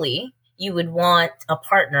ideally you would want a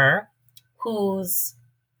partner whose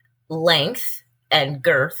length and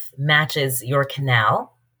girth matches your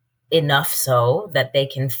canal enough so that they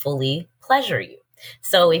can fully pleasure you.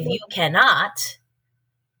 So if you cannot,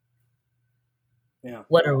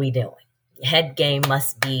 what are we doing? Head game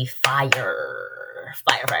must be fire.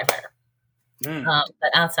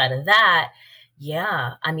 But outside of that,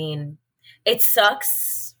 I mean, it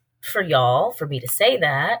sucks for y'all for me to say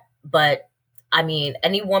that, but I mean,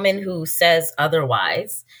 any woman who says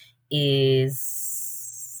otherwise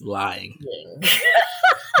is lying.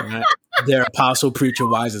 Right? They're Apostle Preacher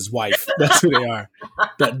Wise's wife. That's who they are.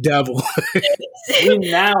 The devil. We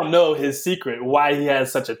now know his secret, why he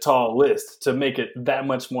has such a tall list, to make it that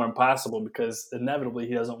much more impossible, because inevitably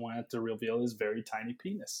he doesn't want to reveal his very tiny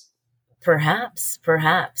penis. Perhaps,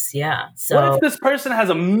 yeah. So what if this person has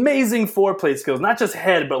amazing foreplay skills, not just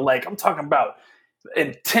head, but like I'm talking about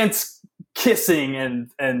intense kissing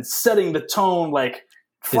and setting the tone, like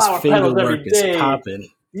flower petals every day. Is popping.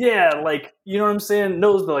 Yeah, like, you know what I'm saying?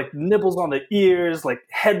 Knows the like nibbles on the ears, like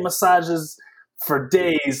head massages for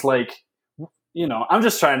days, like, I'm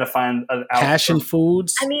just trying to find an passion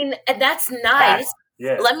foods. I mean, that's nice.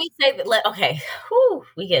 Yeah. Let me say that. Okay,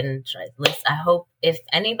 we can try this. I hope if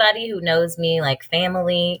anybody who knows me, like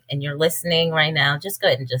family, and you're listening right now, just go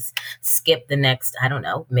ahead and just skip the next, I don't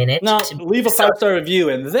know, minute. No, leave a 5-star review,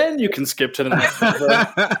 and then you can skip to the next one.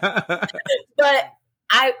 But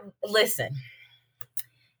listen.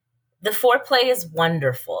 The foreplay is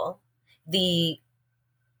wonderful. The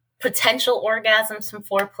potential orgasms from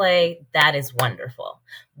foreplay, that is wonderful.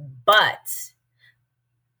 But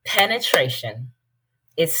penetration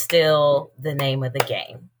is still the name of the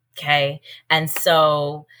game. Okay. And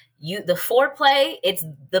so the foreplay, it's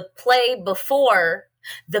the play before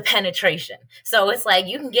the penetration. So it's like,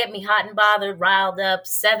 you can get me hot and bothered, riled up,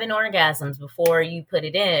 7 orgasms before you put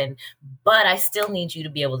it in, but I still need you to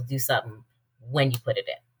be able to do something when you put it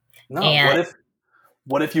in. No,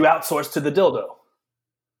 what if you outsource to the dildo?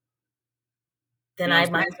 Then I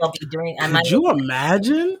might as well be doing. Could you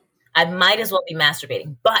imagine? I might as well be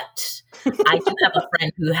masturbating. But I do have a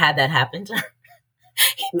friend who had that happen to her.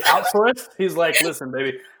 He outsourced? He's like, listen,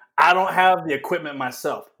 baby, I don't have the equipment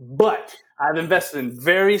myself, but I've invested in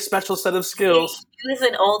very special set of skills. He was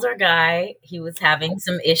an older guy. He was having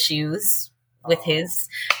some issues with his,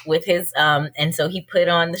 and so he put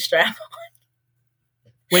on the strap on.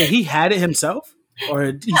 Wait, he had it himself, or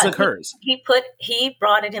he took hers? He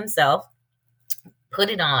brought it himself, put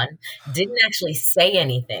it on, didn't actually say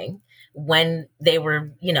anything when they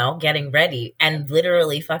were, getting ready, and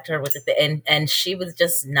literally fucked her with it. And she was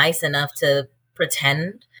just nice enough to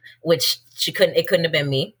pretend, which she couldn't. It couldn't have been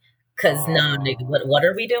me, because no, nigga, what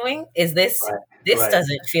are we doing? Is this? Right. This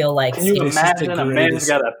doesn't feel like. Can you imagine a man who's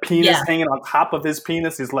got a penis hanging on top of his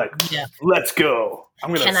penis? He's like, let's go.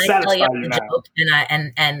 I'm going to satisfy you now. Joke?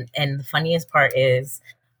 And the funniest part is,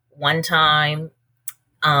 one time,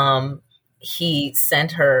 he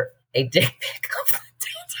sent her a dick pic of the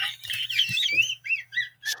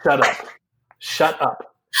Shut up.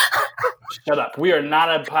 We are not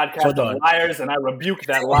a podcast of liars, and I rebuke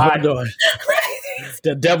that lie. Hold on.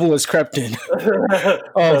 The devil has crept in.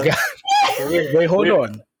 Oh, God. Wait, hold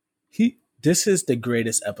on. This is the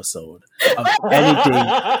greatest episode of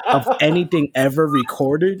anything ever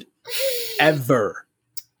recorded ever.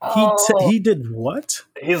 He did what?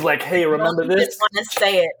 He's like, hey, remember this? I just want to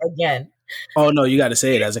say it again. Oh no, you got to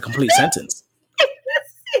say it as a complete sentence.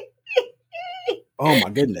 Oh my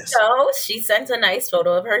goodness! So she sent a nice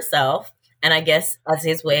photo of herself, and I guess as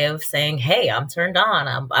his way of saying, "Hey, I'm turned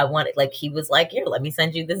on. I want it." Like, he was like, "Here, let me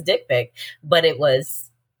send you this dick pic," but it was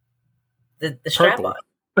the strap on.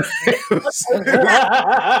 It was still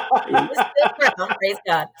brown, praise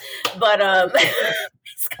God. But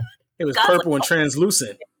it was purple and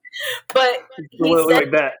translucent. But he said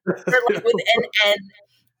like that. and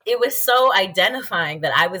it was so identifying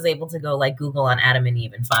that I was able to go like Google on Adam and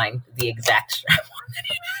Eve and find the exact strap on that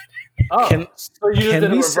he had. Oh, so you just did a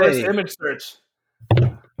reverse image search.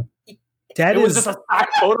 It was just a stock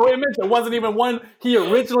photo image. It wasn't even one he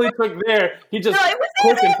originally took there. He just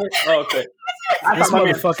clicked and clicked. Oh, okay. This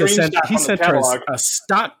motherfucker sent her a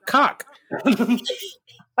stock cock.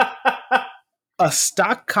 A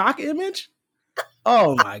stock cock image?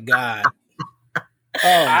 Oh my god.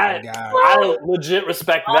 Oh my god. I legit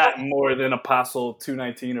respect that more than Apostle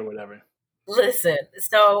 219 or whatever. Listen,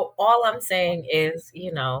 so all I'm saying is,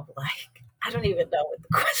 like, I don't even know what the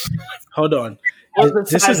question was. Hold on.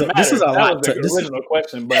 This is a lot. This original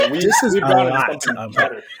question, but this is a lot.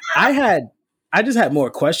 I just had more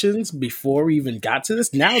questions before we even got to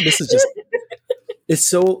this. Now this is just, it's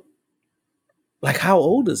so, like, how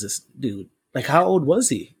old is this dude? Like, how old was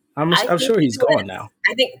he? I'm sure he's gone now.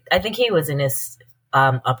 I think he was in his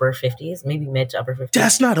upper 50s, maybe mid to upper 50s.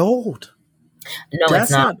 That's not old. No,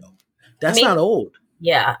 it's not. That's not old.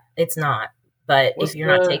 Yeah, it's not. But if you're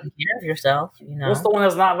not taking care of yourself, What's the one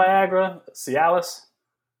that's not Viagra? Cialis?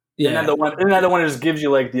 Yeah. Isn't that the one that just gives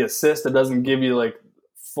you like the assist that doesn't give you like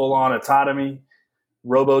full on autonomy?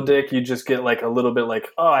 Robo dick, you just get like a little bit like,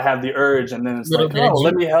 oh, I have the urge, and then it's like, oh,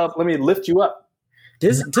 let me lift you up.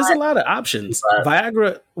 There's a lot of options.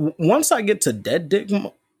 Viagra, once I get to dead dick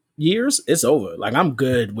years, it's over. Like, I'm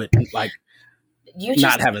good with like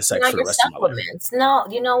not having sex for the rest of my life. No,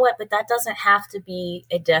 you know what? But that doesn't have to be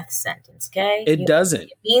a death sentence, okay? It doesn't.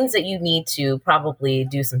 It means that you need to probably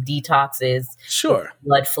do some detoxes. Sure.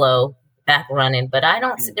 Blood flow back running. But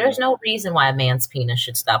there's no reason why a man's penis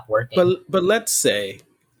should stop working. But let's say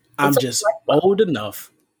I'm just old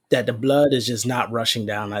enough that the blood is just not rushing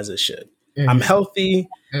down as it should. Mm-hmm. I'm healthy,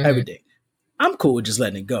 everything. I'm cool with just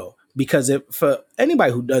letting it go. Because for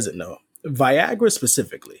anybody who doesn't know, Viagra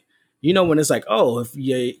specifically, when it's like, oh, if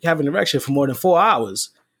you have an erection for more than 4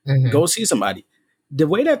 hours, go see somebody. The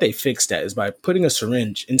way that they fix that is by putting a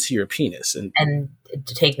syringe into your penis and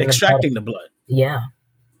extracting the blood. Yeah.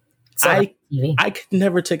 So I could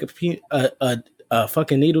never take a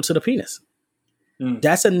fucking needle to the penis.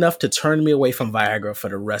 That's enough to turn me away from Viagra for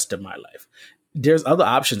the rest of my life. There's other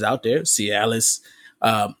options out there. Cialis,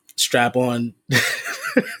 strap-on.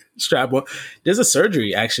 There's a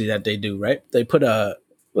surgery actually that they do, right? They put an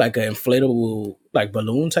inflatable like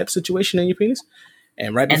balloon type situation in your penis,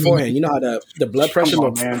 and right beforehand, you know how the blood pressure.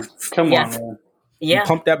 Come on, man. You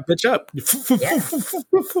pump that bitch up,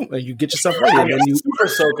 and you get yourself ready, and then you super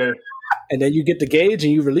soaker, and then you get the gauge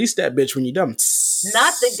and you release that bitch when you're done.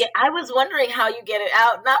 Not the. I was wondering how you get it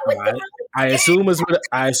out. Not with the. I assume it's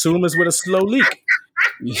with a slow leak.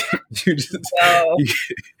 you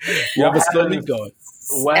have a slow leak going.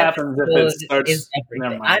 What happens if it starts?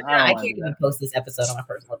 Never mind. I can't even post this episode on my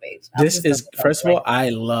personal page. First of all, I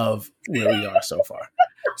love where we are so far.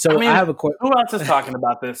 So I have a question. Who else is talking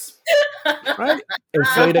about this? Right?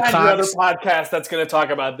 Inflated cocks. Another podcast that's going to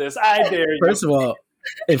talk about this. I dare you. First of all,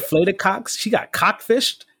 inflated cocks. She got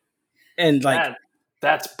cockfished, and like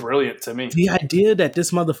that's brilliant to me. The idea that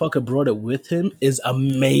this motherfucker brought it with him is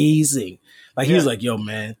amazing. Like he was like, "Yo,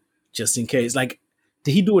 man, just in case." Like,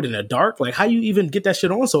 did he do it in the dark? Like, how you even get that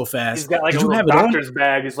shit on so fast? He's got like a little doctor's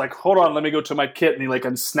bag. He's like, hold on, let me go to my kit. And he like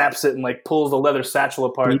unsnaps it and like pulls the leather satchel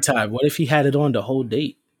apart. Time. What if he had it on the whole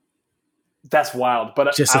date? That's wild.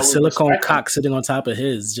 But just a silicone cock sitting on top of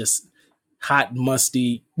his, just hot,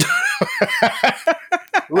 musty.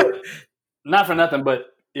 Look, not for nothing,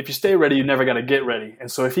 but if you stay ready, you never got to get ready.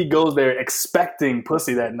 And so if he goes there expecting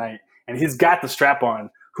pussy that night and he's got the strap on,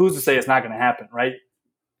 who's to say it's not going to happen, right?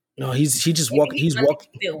 No, he's walking. He's walking.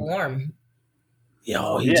 Feel warm.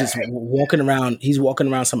 Yo, just walking around. He's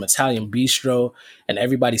walking around some Italian bistro, and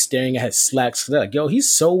everybody's staring at his slacks. They're like, "Yo,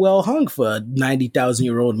 he's so well hung for a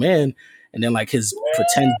 90,000-year-old man." And then, like, his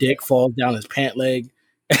pretend dick falls down his pant leg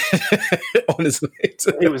on his way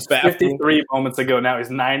to It was 53 moments ago. Now he's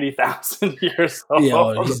 90,000 years old.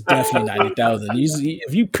 Yo, he's definitely 90,000.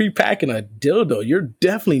 If you pre-packing a dildo, you're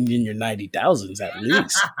definitely in your 90,000s at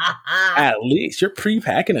least. At least you're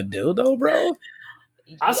pre-packing a dildo, bro.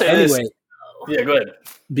 I'll say anyway. Yeah, go ahead.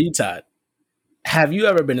 B-Todd, have you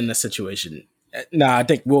ever been in a situation? Now, I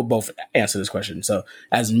think we'll both answer this question. So,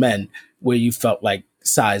 as men, where you felt like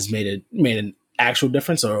size made an actual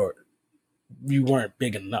difference, or you weren't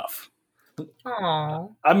big enough?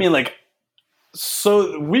 Aww. I mean, like,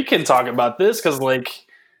 so we can talk about this because, like,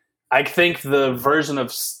 I think the version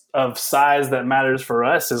of size that matters for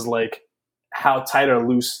us is like how tight or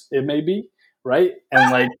loose it may be, right?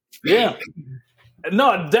 And like, yeah.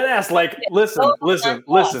 No, dead ass. Like, listen.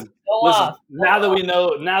 listen. off. Now that we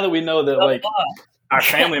know that Go like off. our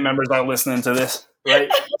family members are listening to this, right?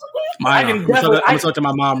 I'm gonna talk to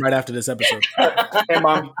my mom right after this episode. Hey,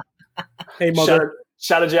 mom. Hey, mother.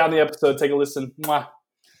 Shouted you out in the episode. Take a listen. Mwah.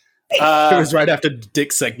 It was right after the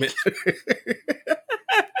dick segment.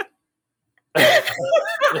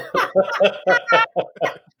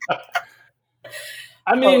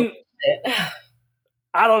 I mean,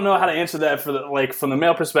 I don't know how to answer that from the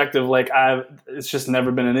male perspective. Like it's just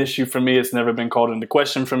never been an issue for me. It's never been called into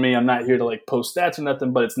question for me. I'm not here to like post stats or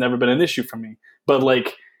nothing, but it's never been an issue for me. But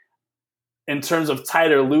like in terms of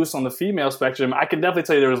tight or loose on the female spectrum, I can definitely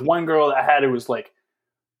tell you there was one girl that I had who was like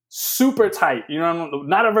super tight. You know,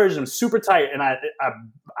 not a virgin, super tight. And I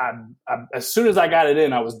as soon as I got it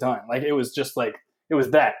in, I was done. Like it was just like it was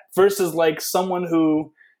that versus like someone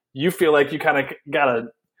who you feel like you kind of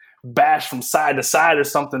gotta bash from side to side or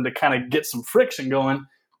something to kind of get some friction going.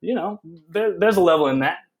 You know, there's a level in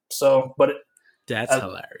that. So, but that's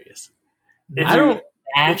hilarious.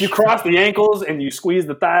 If you cross the ankles and you squeeze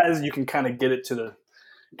the thighs, you can kind of get it to the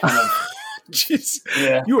kind of. Jeez.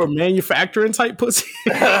 Yeah, you a manufacturing type pussy.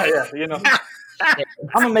 Yeah, you know, I'm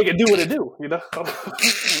gonna make it do what it do. You know.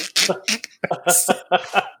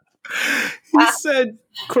 He said,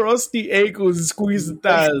 "Cross the ankles and squeeze the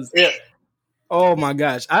thighs." Yeah. Oh my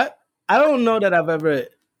gosh, I don't know that I've ever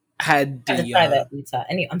had the. Try that,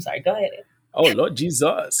 anyway, I'm sorry. Go ahead. Oh Lord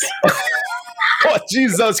Jesus! Oh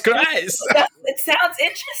Jesus Christ! It sounds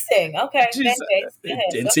interesting. Okay,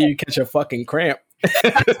 until you catch a fucking cramp.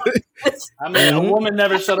 I mean, a woman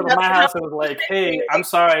never showed up at my house and was like, "Hey, I'm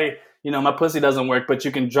sorry, you know, my pussy doesn't work, but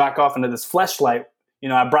you can jack off into this fleshlight. You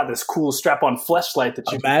know, I brought this cool strap-on fleshlight that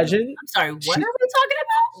you imagine." I'm sorry, what are we talking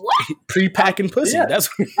about? What? Pre-packing pussy. Yeah. That's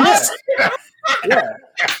what yeah.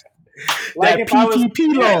 Like that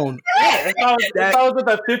PPP loan. If I was with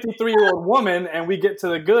a 53-year-old woman and we get to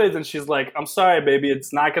the goods and she's like, "I'm sorry, baby,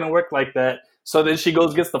 it's not going to work like that." So then she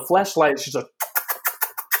goes, gets the fleshlight. She's like,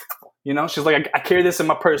 you know, she's like, I carry this in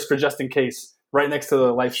my purse for just in case, right next to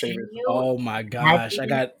the lifesaver. Oh my gosh. I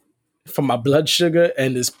got from my blood sugar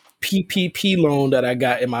and this PPP loan that I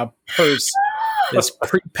got in my purse, this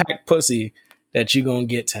pre-packed pussy that you're going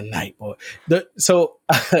to get tonight, boy. So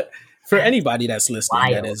for anybody that's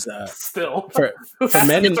listening, that is still for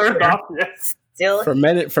men and Still for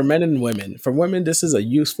men and women. For women, this is a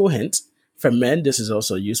useful hint. For men, this is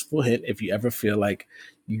also a useful hint if you ever feel like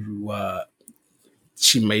you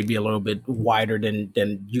she may be a little bit wider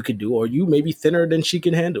than you could do, or you may be thinner than she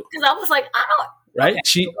can handle. Because I was like, I don't. Right?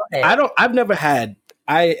 Okay, I've never had.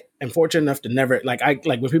 I am fortunate enough to never like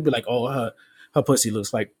when people are like, "Oh, her pussy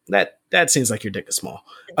looks like that." That seems like your dick is small.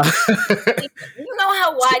 You know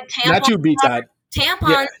how wide tampons Not you, B-Tide.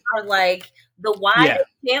 Tampons are like the widest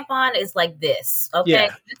tampon is like this. Okay,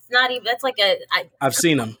 it's not even. That's like I've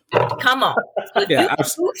seen them. Come on.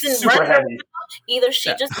 So super heavy. Either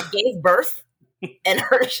she just gave birth and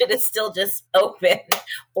her shit is still just open,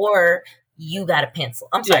 or you got a pencil.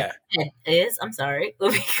 I'm sorry. I'm sorry.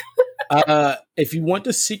 If you want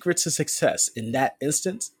the secret to success in that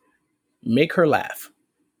instance, make her laugh.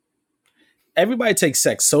 Everybody takes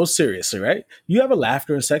sex so seriously, right? You have a laugh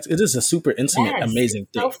during sex. It is a super intimate, amazing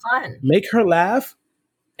thing. So fun. Make her laugh,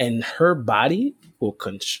 and her body will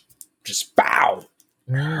just bow.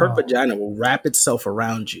 Her vagina will wrap itself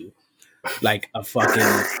around you like a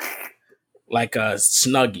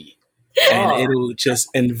Snuggie, and it'll just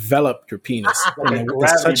envelop your penis in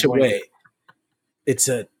such a way. It's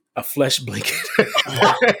a flesh blanket.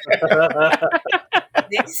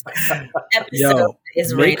 This episode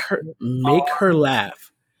is make her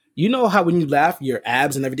laugh. You know how when you laugh, your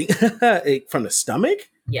abs and everything from the stomach?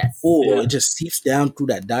 Yes. It just seeps down through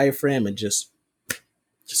that diaphragm and just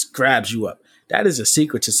grabs you up. That is a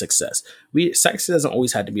secret to success. Sex doesn't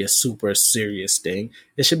always have to be a super serious thing.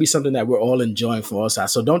 It should be something that we're all enjoying from all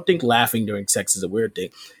sides. So don't think laughing during sex is a weird thing.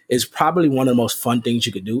 It's probably one of the most fun things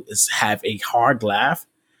you could do is have a hard laugh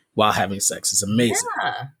while having sex. It's amazing.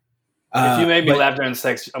 Yeah. If you made me laugh during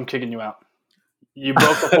sex, I'm kicking you out. You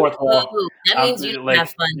broke the fourth wall. That means you don't have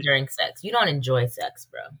fun during sex. You don't enjoy sex,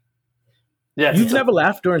 bro. Yeah, you've never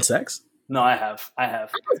laughed during sex? No, I have. I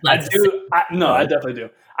do. I definitely do.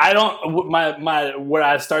 I don't. Where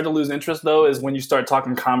I start to lose interest though is when you start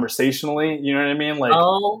talking conversationally. You know what I mean? Like,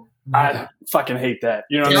 I fucking hate that.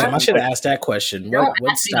 You know what I mean? I should have asked that question.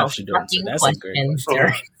 What stops you doing so? That's a great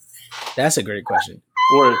question. That's a great question.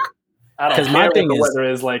 Work. I don't care what the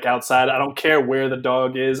weather is like outside. I don't care where the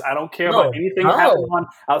dog is. I don't care about anything happening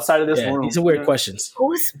outside of this room. These are weird questions.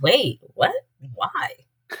 Wait, what? Why?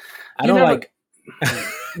 I don't like.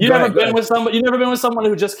 You've never been with someone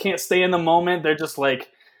who just can't stay in the moment. They're just like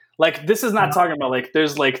this is not talking about like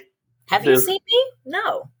there's like Have you seen me?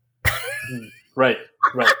 No. Right.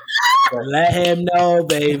 Let him know,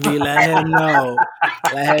 baby. Let him know.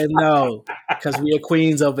 Let him know. Because we are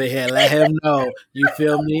queens over here. Let him know. You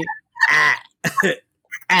feel me?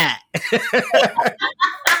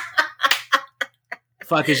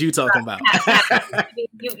 Fuck is you talking about?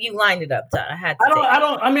 you lined it up, Todd. I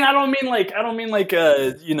don't mean like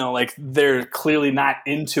like they're clearly not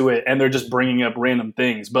into it and they're just bringing up random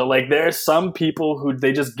things. But like there's some people who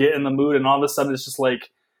they just get in the mood and all of a sudden it's just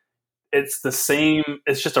like it's the same.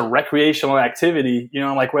 It's just a recreational activity,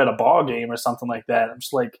 like we're at a ball game or something like that. I'm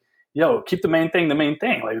just like, yo, keep the main thing.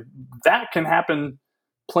 Like that can happen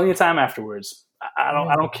plenty of time afterwards. I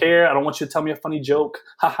don't care. I don't want you to tell me a funny joke.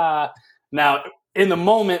 Haha. Now, in the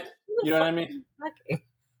moment, you know what I mean? Okay.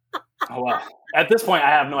 Oh, wow. At this point, I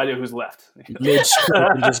have no idea who's left.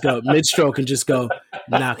 Mid-stroke and just go,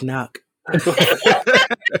 knock, knock.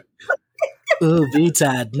 Ooh,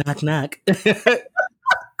 V-Tide, knock, knock. Wait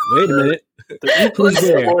a minute. Who's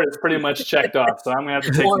there? The board is pretty much checked off, so I'm going to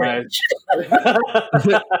have to take my...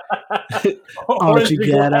 Aren't you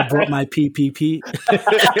glad I brought my PPP?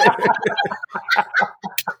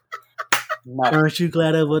 Aren't you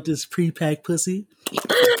glad I bought this pre-packed pussy?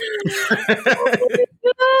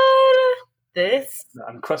 This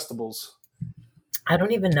Uncrustables. I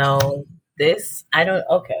don't even know this.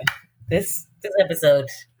 Okay. This episode.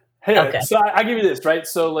 Hey, okay. So I give you this, right?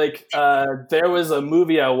 So like there was a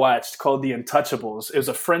movie I watched called The Untouchables. It was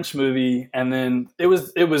a French movie, and then it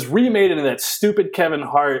was remade into that stupid Kevin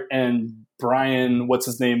Hart and Brian, what's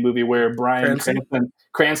his name movie where Brian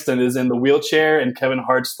Cranston is in the wheelchair and Kevin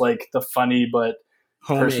Hart's like the funny but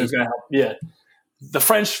person who's going to help. Yeah. The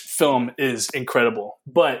French film is incredible,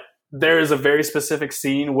 but there is a very specific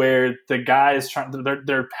scene where the guy is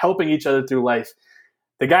they're helping each other through life.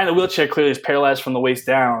 The guy in the wheelchair clearly is paralyzed from the waist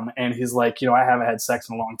down, and he's like, I haven't had sex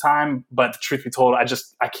in a long time, but the truth be told,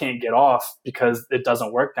 I can't get off because it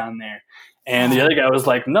doesn't work down there. And the other guy was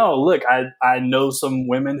like, no, look, I know some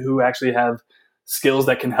women who actually have skills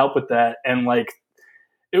that can help with that. And like,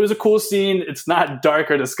 it was a cool scene. It's not dark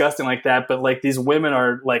or disgusting like that, but like these women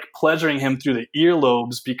are like pleasuring him through the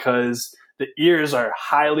earlobes because the ears are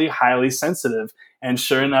highly, highly sensitive. And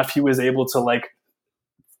sure enough, he was able to like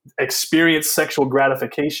experience sexual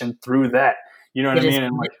gratification through that. You know what I mean?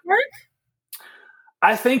 And like,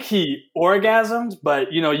 I think he orgasmed,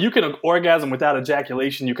 but you can orgasm without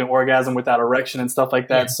ejaculation. You can orgasm without erection and stuff like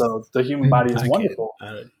that. Yeah. So the human body is wonderful.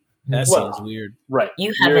 That sounds weird. Right.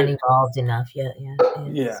 You haven't evolved enough yet.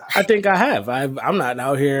 Yeah. I think I have. I'm not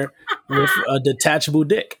out here with a detachable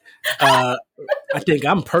dick. I think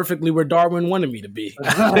I'm perfectly where Darwin wanted me to be.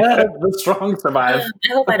 The strong survive.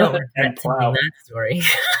 I hope I don't regret telling that story.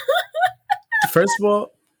 First of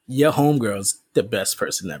all, your homegirl's the best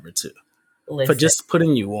person ever, too. Listen. For just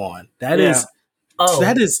putting you on. That is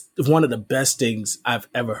one of the best things I've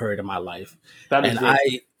ever heard in my life.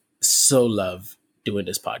 I so love doing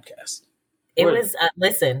this podcast. It was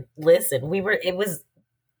listen.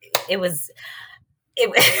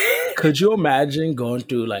 Could you imagine going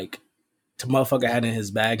through like the motherfucker had in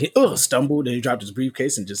his bag, he stumbled and he dropped his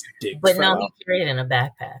briefcase and just dicks. But no, he carried it in a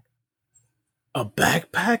backpack. A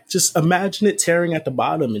backpack? Just imagine it tearing at the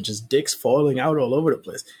bottom and just dicks falling out all over the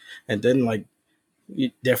place. And then like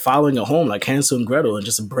they're following it home like Hansel and Gretel and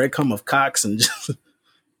just a breadcrumb of cocks and just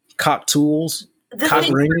cock tools, cock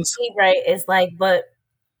rings. Right? Is like, but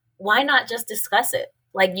why not just discuss it?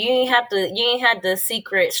 Like you ain't had the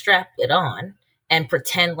secret strap it on and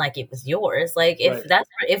pretend like it was yours. Like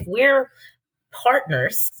if we're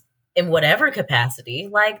partners in whatever capacity,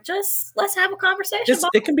 like just let's have a conversation.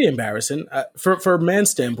 It can be embarrassing for a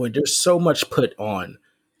man's standpoint. There's so much put on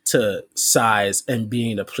to size and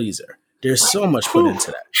being a pleaser. There's so much put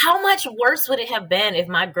into that. How much worse would it have been if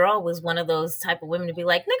my girl was one of those type of women to be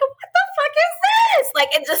like, nigga, what the fuck is this? Like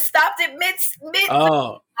it just stopped at mid.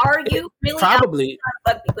 Are you really probably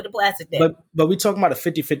fuck me with a plastic thing? But we talking about a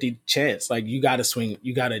 50-50 chance. Like you got to swing.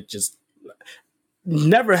 You got to just.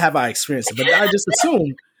 Never have I experienced it, but I just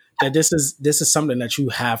assume that this is something that you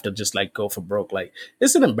have to just like go for broke. Like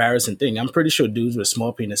it's an embarrassing thing. I'm pretty sure dudes with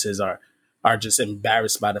small penises are just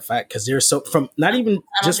embarrassed by the fact because they're so from not even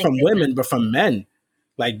just from women, but from men.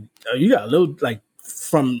 Like you got a little like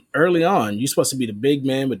from early on, you're supposed to be the big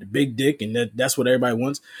man with the big dick, and that's what everybody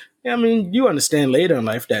wants. Yeah, I mean, you understand later in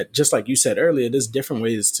life that just like you said earlier, there's different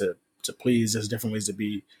ways to please. There's different ways to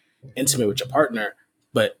be intimate with your partner.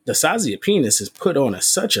 But the size of your penis is put on as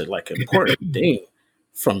such a like important thing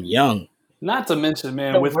from young. Not to mention,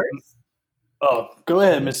 man, go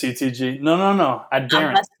ahead, Miss CTG. No. I daren't.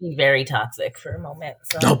 I must be very toxic for a moment.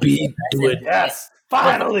 So do it. Yes,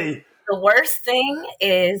 finally. The worst thing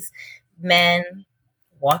is men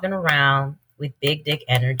walking around with big dick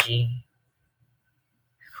energy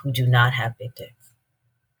who do not have big dicks.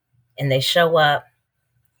 And they show up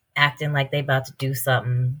acting like they about to do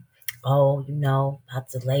something. Oh, about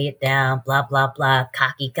to lay it down, blah, blah, blah,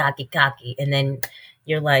 cocky. And then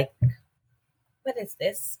you're like, what is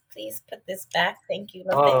this? Please put this back. Thank you.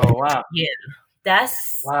 Wow. Yeah.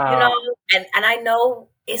 That's, and I know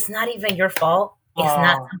it's not even your fault. It's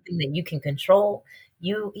not something that you can control.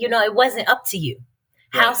 It wasn't up to you.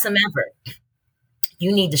 Right. Howsoever,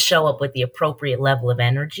 you need to show up with the appropriate level of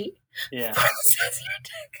energy. Yeah.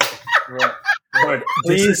 Right. Lord,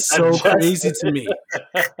 this is so crazy to me.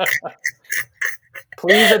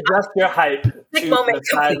 Please adjust your height to the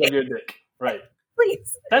size of your dick. Right.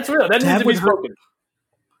 Please. That's real. That needs to be spoken.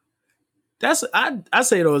 I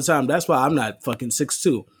say it all the time. That's why I'm not fucking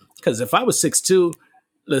 6'2". Because if I was 6'2",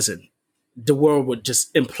 listen, the world would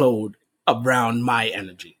just implode around my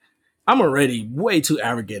energy. I'm already way too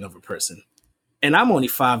arrogant of a person. And I'm only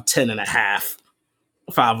 5'10" and a half,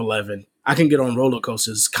 5'11". I can get on roller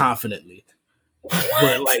coasters confidently.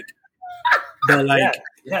 But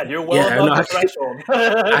you're well above the threshold.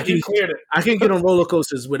 I can get on roller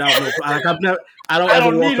coasters without I don't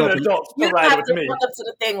ever walk up. You have to walk up to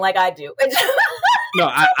the thing like I do. No,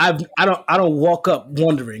 I don't walk up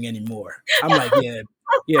wondering anymore. I'm like,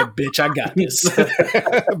 yeah, bitch, I got this.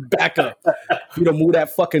 Back up. You don't move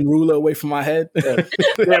that fucking ruler away from my head.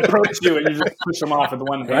 They approach you and you just push them off with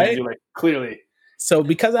one hand. Right? You're like, clearly. So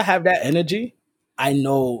because I have that energy, I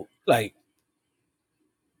know, I'm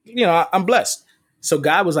blessed. So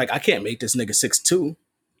God was like, I can't make this nigga 6'2",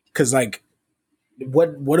 because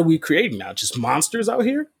what are we creating now? Just monsters out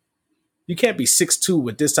here? You can't be 6'2"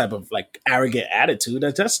 with this type of arrogant attitude.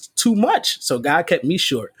 That's just too much. So God kept me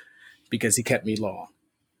short because he kept me long.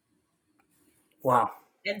 Wow.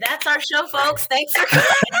 And that's our show, folks. Thanks for coming.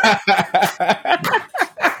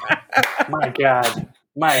 My God.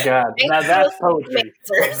 Now that's poetry.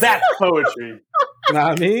 That's poetry. You know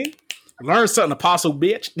what I mean? Learn something, apostle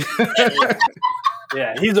bitch.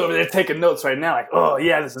 Yeah, he's over there taking notes right now. Like, oh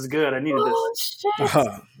yeah, this is good. I needed this. Shit.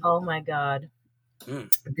 Oh my God.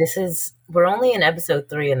 We're only in episode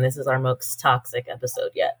 3, and this is our most toxic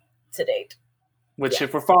episode yet to date. Which,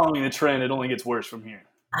 if we're following the trend, it only gets worse from here.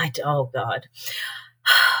 Oh God.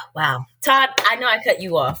 Wow. Todd, I know I cut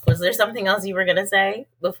you off. Was there something else you were going to say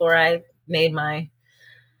before I made my...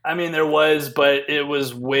 I mean, there was, but it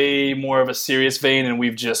was way more of a serious vein, and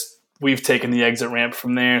we've taken the exit ramp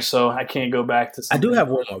from there, so I can't go back to something. I do have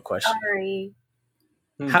one more question. Sorry.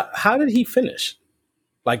 How did he finish?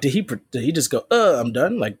 Did he just go, I'm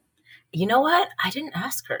done? You know what? I didn't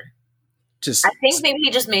ask her. I think maybe he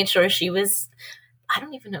just made sure she was... I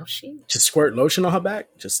don't even know if she... Just squirt lotion on her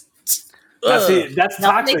back? Just... That's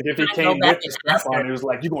toxic if he came with the strap on. He was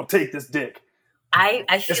like, you're going to take this dick. I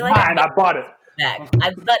feel it's mine. I bought it. Back.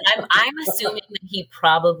 But I'm assuming that he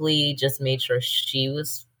probably just made sure she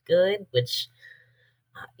was good, which,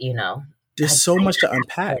 There's so much to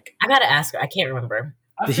unpack. I got to ask her. I can't remember.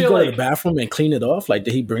 Did he go to the bathroom and clean it off? Did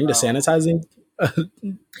he bring the sanitizing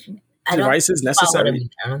devices necessary?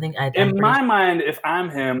 I don't think in my mind, if I'm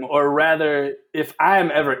him, or rather, if I am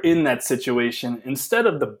ever in that situation, instead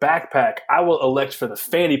of the backpack, I will elect for the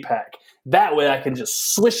fanny pack. That way I can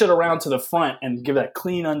just swish it around to the front and give it a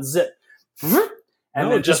clean unzip. And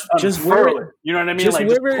then just unfurl it. You know what I mean? Just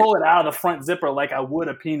pull it out of the front zipper like I would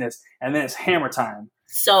a penis, and then it's hammer time.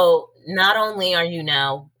 So not only are you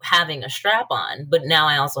now having a strap on, but now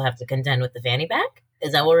I also have to contend with the fanny pack?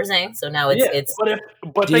 Is that what we're saying? So now it's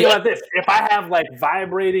But think about this. If I have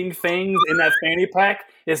vibrating things in that fanny pack,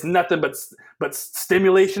 it's nothing but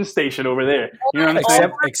stimulation station over there. You know what I'm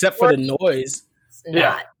saying? Except for the noise.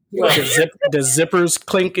 Yeah. The zippers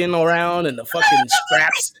clinking around and the fucking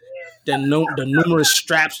straps. The numerous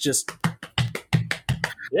straps just...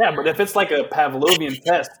 Yeah, but if it's like a Pavlovian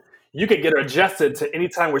test, you could get her adjusted to any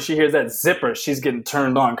time where she hears that zipper, she's getting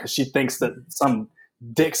turned on because she thinks that some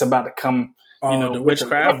dick's about to come, the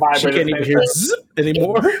witchcraft. She can't even hear zip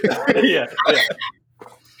anymore. Yeah.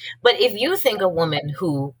 But if you think a woman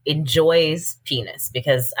who enjoys penis,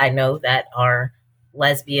 because I know that our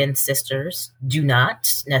lesbian sisters do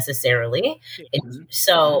not necessarily,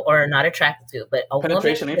 or not attracted to, but a woman who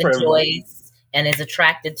enjoys and is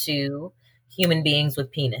attracted to human beings with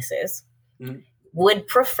penises would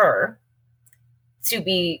prefer to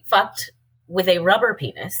be fucked with a rubber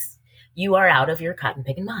penis, you are out of your cotton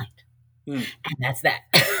picking mind. And that's that.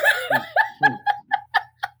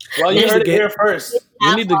 Well, you heard it here first.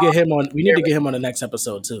 We need to get him on. We need to get him on the next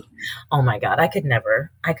episode too. Oh my God, I could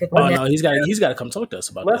never. Oh no, he's got to come talk to us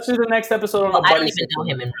about. Let's do the next episode on the buddy. I don't even know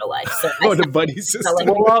him in real life. So the buddy system.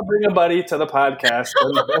 We'll all bring a buddy to the podcast.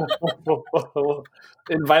 And we'll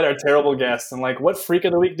invite our terrible guests and like, what freak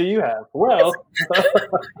of the week do you have? Well,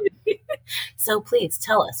 so please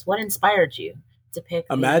tell us what inspired you to pick.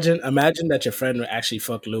 Imagine that your friend would actually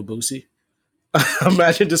fuck Lil Boosie.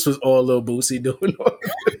 Imagine this was all Lil Boosie doing all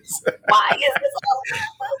this. Why is this all Lil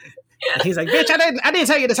Boosie? He's like, bitch, I didn't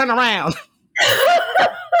tell you to turn around. You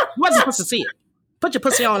wasn't supposed to see it. Put your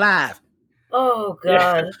pussy on live. Oh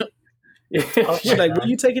God. Yeah. She's like, where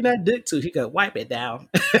you taking that dick to? He could wipe it down.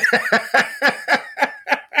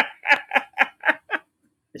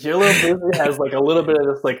 Your Lil Boosie has like a little bit of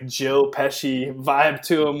this like Joe Pesci vibe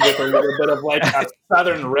to him with a little bit of like a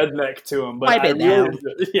southern redneck to him. But I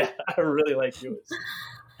really like yours.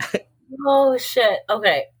 Oh shit.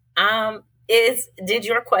 Okay. Did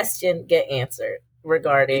your question get answered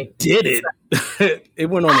regarding? Did it? It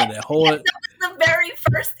went on that whole. That was the very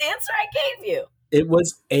first answer I gave you. It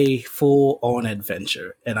was a full-on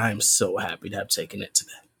adventure, and I am so happy to have taken it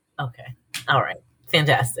today. Okay. All right.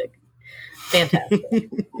 Fantastic. Fantastic.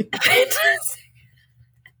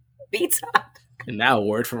 B-Top. And now a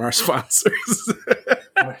word from our sponsors.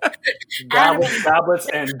 Goblets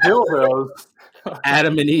and dildos.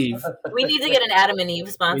 Adam and Eve. We need to get an Adam and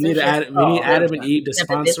Eve sponsor. We need Adam and Eve to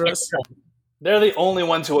sponsor us. They're the only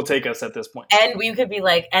ones who will take us at this point. And we could be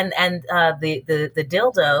like, the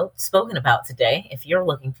dildo spoken about today, if you're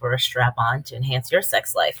looking for a strap on to enhance your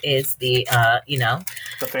sex life, is the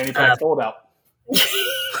the fanny pack fold out.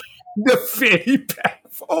 The fanny pack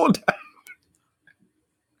fold out.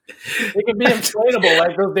 It can be inflatable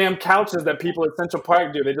like those damn couches that people at Central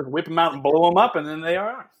Park do. They just whip them out and blow them up, and then they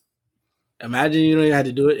are. Imagine you had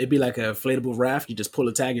to do it. It'd be like a inflatable raft. You just pull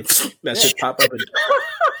a tag and that shit pop up.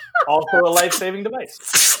 Also a life-saving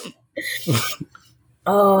device.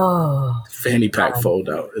 Oh. Fanny pack fold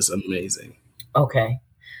out is amazing. Okay.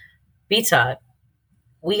 B-Todd,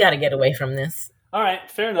 we got to get away from this. All right,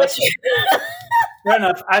 fair enough. Fair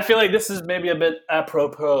enough. I feel like this is maybe a bit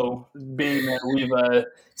apropos, being that we've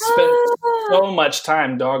spent so much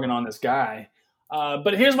time dogging on this guy.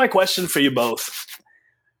 But here's my question for you both.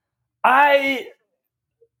 I,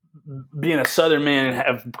 being a Southern man,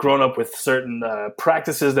 have grown up with certain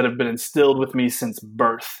practices that have been instilled with me since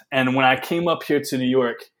birth. And when I came up here to New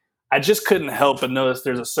York, I just couldn't help but notice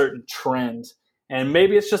there's a certain trend. And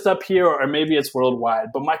maybe it's just up here or maybe it's worldwide.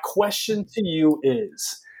 But my question to you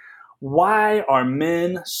is, why are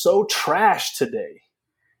men so trash today?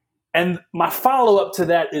 And my follow-up to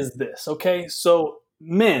that is this, okay? So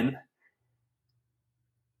men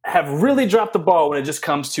have really dropped the ball when it just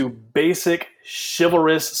comes to basic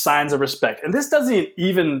chivalrous signs of respect. And this doesn't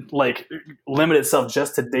even like limit itself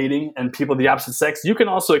just to dating and people of the opposite sex. You can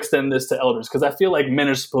also extend this to elders, because I feel like men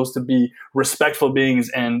are supposed to be respectful beings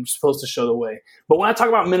and supposed to show the way. But when I talk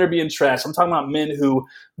about men are being trash, I'm talking about men who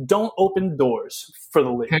don't open doors for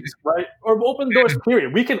the ladies, right? Or open doors,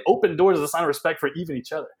 period. We can open doors as a sign of respect for even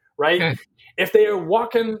each other, right? If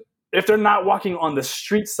they're not walking on the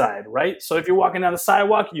street side, right? So if you're walking down the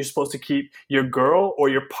sidewalk, you're supposed to keep your girl or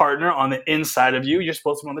your partner on the inside of you. You're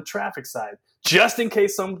supposed to be on the traffic side. Just in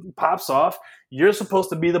case something pops off, you're supposed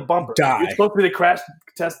to be the bumper. You're supposed to be the crash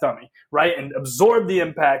test dummy, right? And absorb the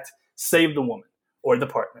impact, save the woman or the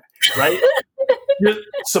partner, right? You're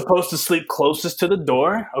supposed to sleep closest to the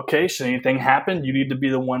door. Okay, should anything happen, you need to be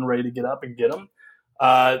the one ready to get up and get them.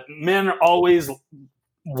 Men are always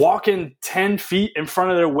walking 10 feet in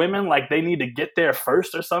front of their women like they need to get there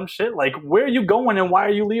first or some shit. Like, where are you going and why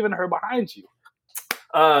are you leaving her behind you?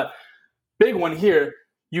 Big one here.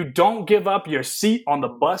 You don't give up your seat on the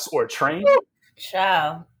bus or train.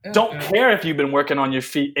 Ciao. Don't care if you've been working on your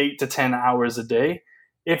feet 8 to 10 hours a day.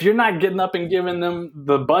 If you're not getting up and giving them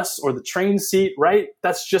the bus or the train seat, right?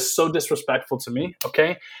 That's just so disrespectful to me,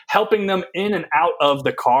 okay? Helping them in and out of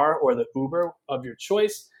the car or the Uber of your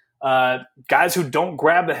choice. Guys who don't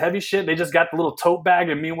grab the heavy shit, they just got the little tote bag,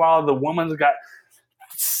 and meanwhile the woman's got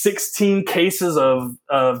 16 cases of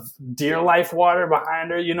Deer Life water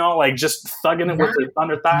behind her, you know, like just thugging it with her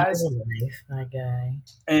thunder thighs. My guy.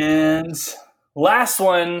 And last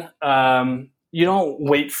one, you don't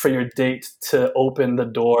wait for your date to open the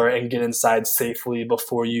door and get inside safely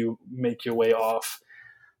before you make your way off.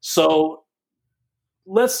 So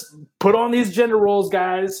let's put on these gender roles,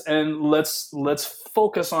 guys, and let's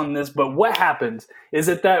focus on this. But what happened? Is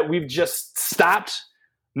it that we've just stopped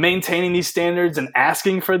maintaining these standards and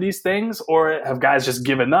asking for these things, or have guys just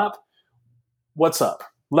given up? What's up?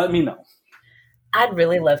 Let me know. I'd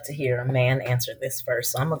really love to hear a man answer this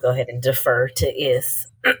first, so I'm gonna go ahead and defer to Is.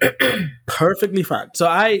 Perfectly fine. So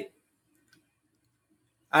I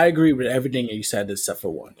agree with everything you said except for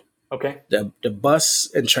one. Okay. The bus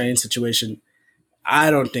and train situation,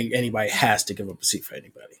 I don't think anybody has to give up a seat for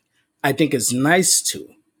anybody. I think it's nice to,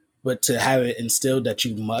 but to have it instilled that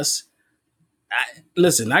you must.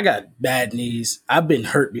 Listen, I got bad knees. I've been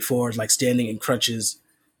hurt before, like standing in crutches.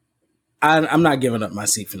 I'm not giving up my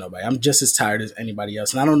seat for nobody. I'm just as tired as anybody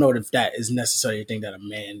else. And I don't know if that is necessarily a thing that a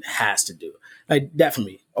man has to do. Like that for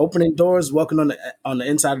me. Opening doors, walking on the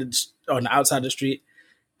inside of on the outside of the street.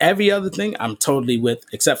 Every other thing I'm totally with,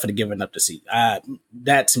 except for the giving up the seat.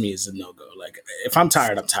 That to me is a no-go. Like if I'm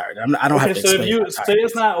tired, I'm tired. I don't have to so explain. If you say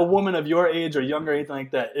it's not a woman of your age or younger or anything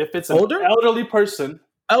like that, if it's an older elderly person.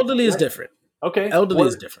 Elderly is different. Okay. Elderly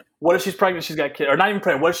is different. What if she's pregnant, she's got kids? Or not even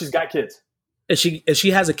pregnant, what if she's got kids? If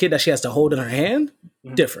she has a kid that she has to hold in her hand,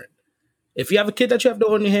 different. If you have a kid that you have to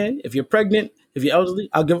hold in your hand, if you're pregnant, if you're elderly,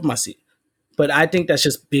 I'll give up my seat. But I think that's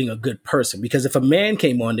just being a good person. Because if a man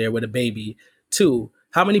came on there with a baby, too,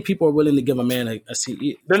 how many people are willing to give a man a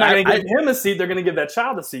seat? They're not going to give him a seat. They're going to give that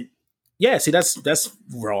child a seat. Yeah, see, that's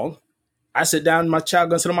wrong. I sit down, my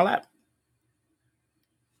child gonna sit on my lap.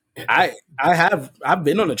 I've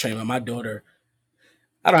been on the train with my daughter.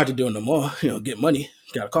 I don't have to do it no more. Get money,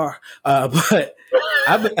 got a car. But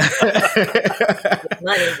I've been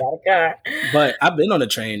Money, got a car. But I've been on a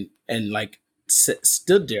train and like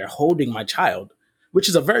stood there holding my child, which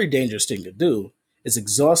is a very dangerous thing to do. It's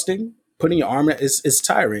exhausting. Putting your arm is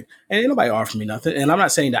tiring, and ain't nobody offered me nothing. And I'm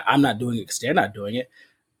not saying that I'm not doing it because they're not doing it.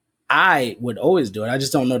 I would always do it. I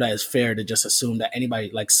just don't know that it's fair to just assume that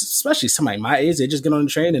anybody, like especially somebody my age, they just get on the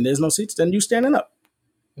train and there's no seats, then you standing up.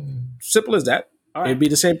 Simple as that. Right. It'd be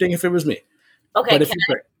the same thing if it was me. Okay, can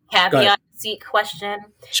I caveat seat question?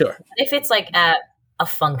 Sure. If it's like at a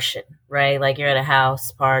function, right? Like you're at a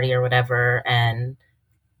house party or whatever, and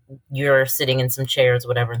you're sitting in some chairs,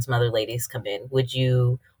 whatever, and some other ladies come in, would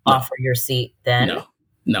you offer your seat then?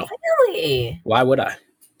 No. Really? Why would I?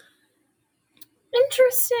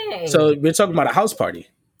 Interesting. So we're talking about a house party.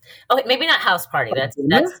 Okay, maybe not house party. That's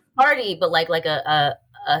party, but like a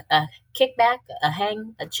kickback, a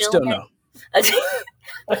hang, a chill. Still no.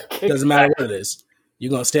 Doesn't matter what it is.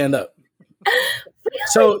 You're gonna stand up. Really?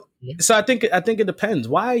 So I think it depends.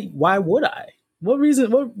 Why would I? What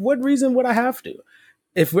reason would I have to?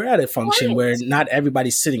 If we're at a function where not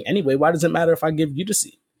everybody's sitting anyway, why does it matter if I give you the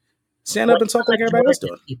seat? Stand up and talk like everybody else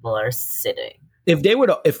doing. People are sitting. If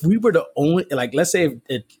we were the only, like, let's say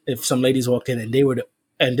if some ladies walked in and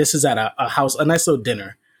and this is at a house, a nice little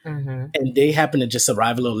dinner, and they happened to just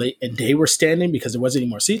arrive a little late and they were standing because there wasn't any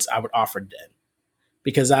more seats, I would offer then.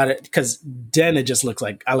 Because then it just looks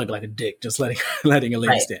like I look like a dick just letting a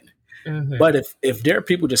lady stand. Mm-hmm. But if there are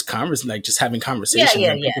people just just having conversations,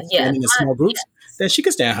 standing in small groups, then she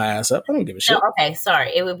can stand high ass up. I don't give a shit. No, okay,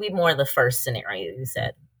 sorry, it would be more the first scenario you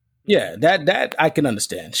said. Yeah, that I can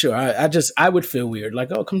understand. Sure, I would feel weird.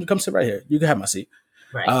 Like, oh, come sit right here. You can have my seat.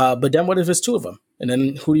 Right. But then what if it's two of them? And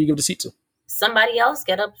then who do you give the seat to? Somebody else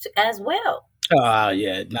get up as well.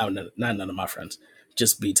 Yeah, not none of my friends.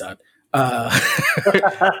 Just B-Todd. But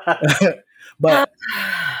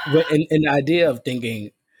in the idea of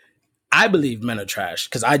thinking, I believe men are trash,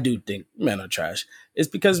 because I do think men are trash. It's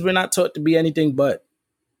because we're not taught to be anything but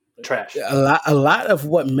trash. A lot of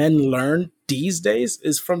what men learn these days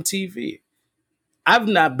is from TV. I've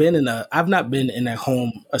not been in a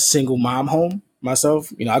home, a single mom home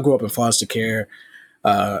myself. I grew up in foster care.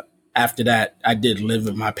 After that, I did live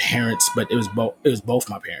with my parents, but it was both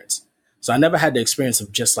my parents. So I never had the experience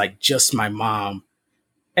of just my mom.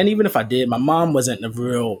 And even if I did, my mom wasn't a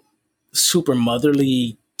real super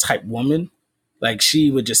motherly type woman. Like,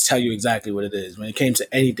 she would just tell you exactly what it is. When it came to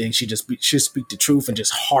anything, she'd speak the truth, and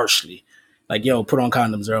just harshly. Like, yo, put on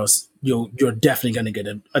condoms or else you're definitely going to get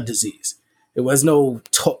a disease. It was no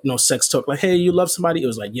talk, no sex talk. Like, hey, you love somebody? It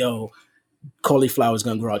was like, yo, cauliflower's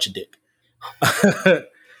going to grow out your dick.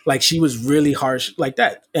 Like, she was really harsh like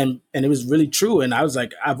that. And it was really true. And I was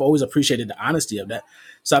like, I've always appreciated the honesty of that.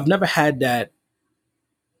 So I've never had that,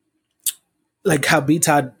 like how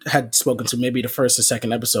B-Todd had spoken to maybe the first or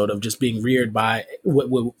second episode of just being reared by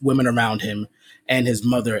women around him and his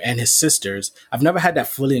mother and his sisters. I've never had that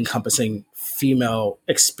fully encompassing female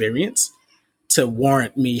experience to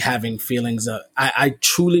warrant me having feelings. I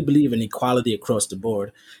truly believe in equality across the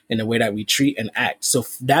board in the way that we treat and act. So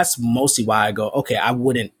that's mostly why I go, okay, I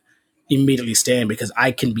wouldn't immediately stand, because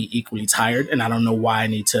I can be equally tired, and I don't know why I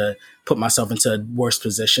need to put myself into a worse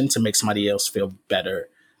position to make somebody else feel better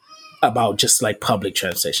about just like public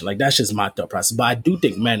transportation. Like, that's just my thought process. But I do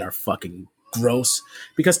think men are fucking gross,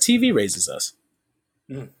 because TV raises us.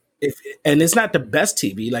 Mm. And it's not the best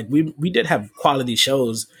TV. Like we did have quality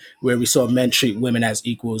shows where we saw men treat women as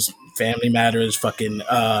equals, Family Matters, fucking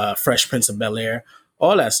Fresh Prince of Bel-Air,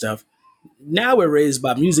 all that stuff. Now we're raised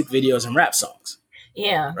by music videos and rap songs.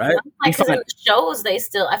 Yeah. Right. Like, because in the shows,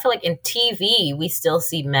 I feel like in TV, we still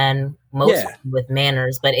see men mostly with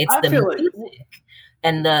manners, but it's the music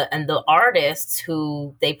and the artists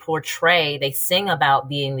who they portray, they sing about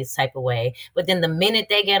being this type of way. But then the minute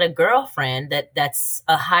they get a girlfriend that's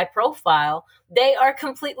a high profile, they are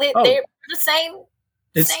completely, they're the same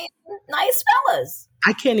nice fellas.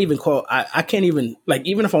 I can't even like,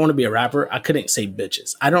 even if I want to be a rapper, I couldn't say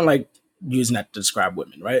bitches. I don't like using that to describe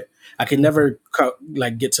women, right? I can never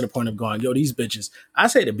like get to the point of going, yo, these bitches. I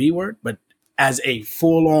say the B word, but as a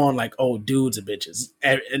full on like, oh, dudes are bitches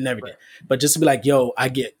and everything. But just to be like, yo, I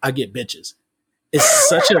get bitches. It's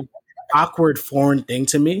such an awkward foreign thing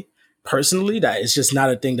to me personally that it's just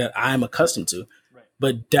not a thing that I'm accustomed to. Right.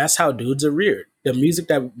 But that's how dudes are reared. The music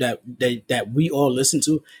that we all listen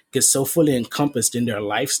to gets so fully encompassed in their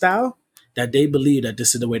lifestyle that they believe that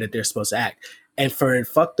this is the way that they're supposed to act. And for a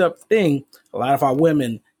fucked up thing, a lot of our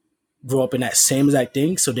women grow up in that same exact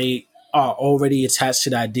thing. So they are already attached to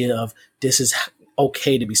the idea of this is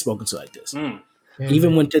okay to be spoken to like this.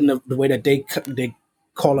 Even within the way that they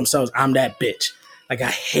call themselves, I'm that bitch. Like, I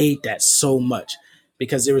hate that so much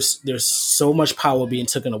because there's so much power being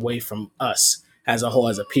taken away from us as a whole,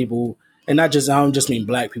 as a people. And I don't just mean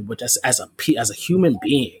black people, but just as a human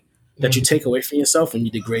being that you take away from yourself when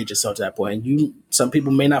you degrade yourself to that point. And some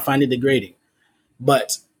people may not find it degrading,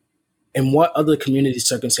 but in what other community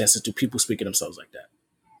circumstances do people speak of themselves like that?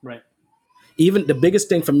 Right. Even the biggest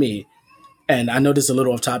thing for me, and I know this is a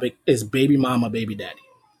little off topic, is baby mama, baby daddy.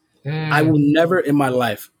 I will never in my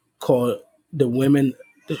life call the women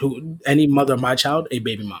any mother of my child a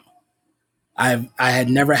baby mama. I had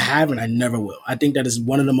never have and I never will. I think that is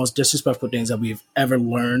one of the most disrespectful things that we've ever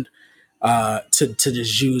learned to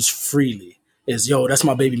just use freely. Is, yo, that's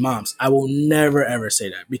my baby mom's. I will never ever say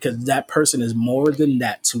that because that person is more than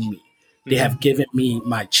that to me. They have given me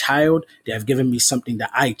my child. They have given me something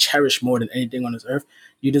that I cherish more than anything on this earth.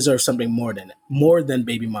 You deserve something more than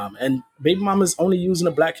baby mama. And baby mama is only used in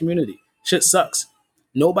the black community. Shit sucks.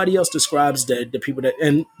 Nobody else describes the people that,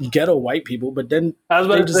 and ghetto white people, but then I was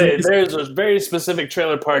about to say there's a very specific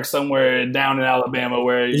trailer park somewhere down in Alabama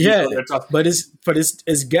where but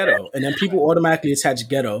it's ghetto, and then people automatically attach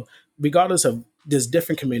ghetto, regardless of there's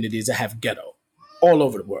different communities that have ghetto all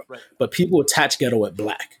over the world, but people attach ghetto with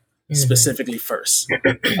black specifically first,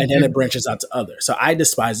 and then it branches out to other. So I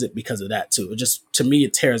despise it because of that too. It just, to me,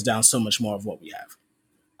 it tears down so much more of what we have.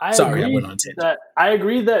 I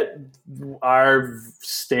agree that our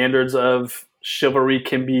standards of chivalry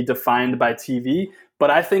can be defined by TV, but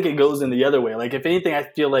I think it goes in the other way. Like, if anything, I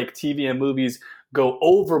feel like TV and movies go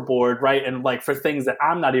overboard, right? And like for things that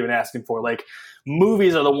I'm not even asking for, like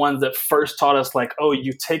movies are the ones that first taught us, like, oh,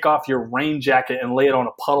 you take off your rain jacket and lay it on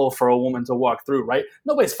a puddle for a woman to walk through, right?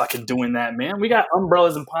 Nobody's fucking doing that, man. We got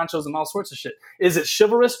umbrellas and ponchos and all sorts of shit. Is it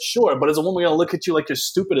chivalrous? Sure. But is a woman going to look at you like you're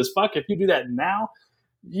stupid as fuck if you do that now?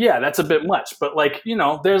 Yeah, that's a bit much. But like, you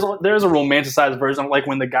know, there's a romanticized version, like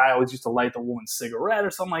when the guy always used to light the woman's cigarette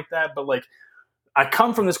or something like that. But like, I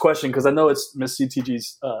come from this question because I know it's Miss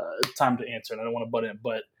CTG's time to answer, and I don't want to butt in.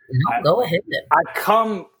 But go ahead then. I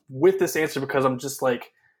come with this answer because I'm just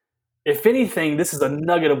like, if anything, this is a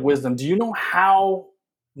nugget of wisdom. Do you know how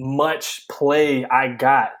much play I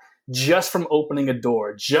got just from opening a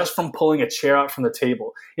door, just from pulling a chair out from the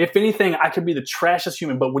table? If anything, I could be the trashiest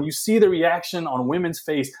human, but when you see the reaction on women's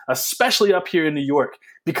face, especially up here in New York,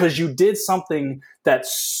 because you did something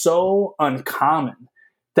that's so uncommon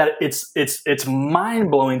that it's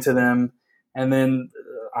mind-blowing to them, and then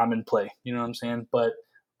I'm in play. You know what I'm saying? But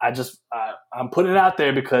I'm putting it out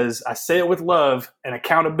there because I say it with love and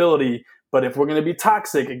accountability. But if we're going to be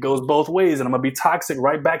toxic, it goes both ways. And I'm going to be toxic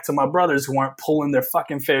right back to my brothers who aren't pulling their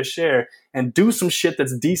fucking fair share and do some shit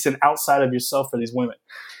that's decent outside of yourself for these women.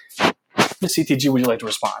 Ms. CTG, would you like to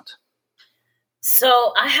respond?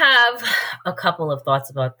 So I have a couple of thoughts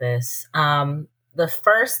about this. The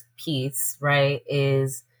first piece, right,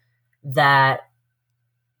 is that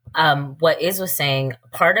what Iz was saying,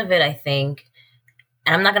 part of it, I think,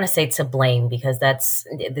 and I'm not going to say to blame because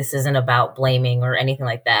this isn't about blaming or anything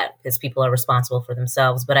like that because people are responsible for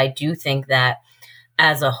themselves. But I do think that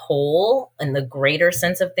as a whole, in the greater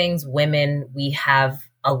sense of things, women, we have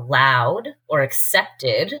allowed or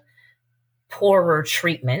accepted poorer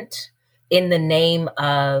treatment in the name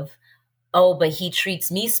of, oh, but he treats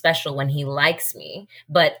me special when he likes me.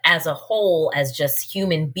 But as a whole, as just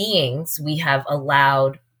human beings, we have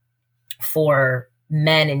allowed for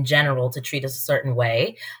men in general to treat us a certain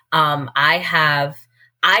way.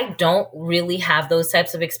 I don't really have those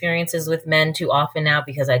types of experiences with men too often now,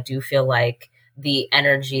 because I do feel like the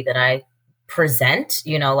energy that I present,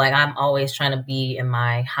 like I'm always trying to be in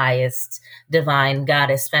my highest divine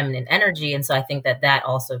goddess feminine energy. And so I think that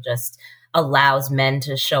also just allows men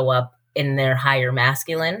to show up in their higher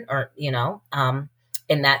masculine, or,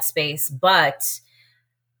 in that space. But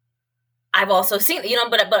I've also seen,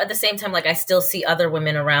 but at the same time, like I still see other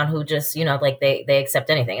women around who just, like they accept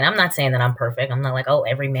anything. And I'm not saying that I'm perfect. I'm not like, oh,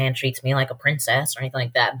 every man treats me like a princess or anything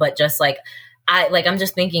like that. But just like, I'm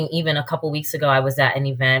just thinking, even a couple weeks ago, I was at an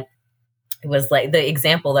event. It was like the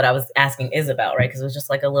example that I was asking Isabel, right? Because it was just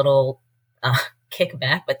like a little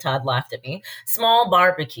kickback, but Todd laughed at me. Small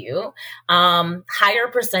barbecue, higher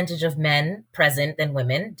percentage of men present than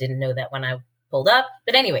women. Didn't know that when I pulled up.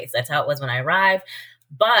 But anyways, that's how it was when I arrived.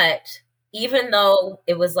 But even though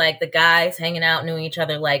it was like the guys hanging out, knew each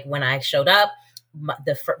other, like when I showed up,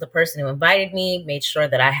 the person who invited me made sure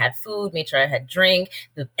that I had food, made sure I had drink.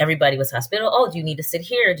 Everybody was hospitable. Oh, do you need to sit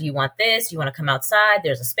here? Do you want this? Do you want to come outside?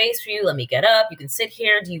 There's a space for you. Let me get up. You can sit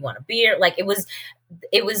here. Do you want a beer? Like it was,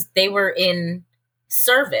 they were in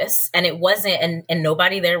service, and it wasn't, and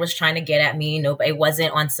nobody there was trying to get at me. Nobody, it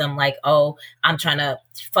wasn't on some like, oh, I'm trying to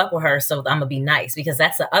fuck with her, so I'm gonna be nice. Because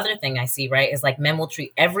that's the other thing I see, right? Is like men will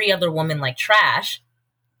treat every other woman like trash,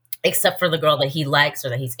 except for the girl that he likes or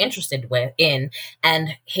that he's interested in. And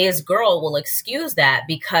his girl will excuse that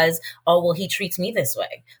because, oh, well, he treats me this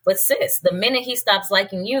way. But sis, the minute he stops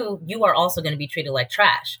liking you, you are also going to be treated like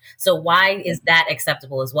trash. So why is that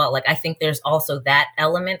acceptable as well? Like, I think there's also that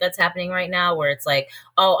element that's happening right now where it's like,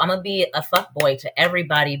 oh, I'm going to be a fuckboy to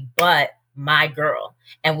everybody but my girl.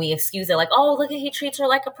 And we excuse it like, oh, look at, he treats her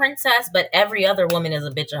like a princess, but every other woman is a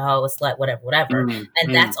bitch, a hoe, a slut, whatever.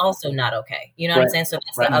 And that's also not okay. You know what I'm saying? So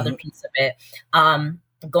that's the other piece of it.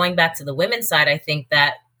 Going back to the women's side, I think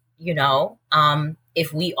that,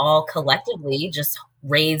 if we all collectively just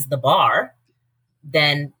raise the bar,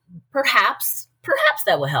 then perhaps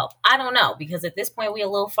that will help. I don't know, because at this point we're a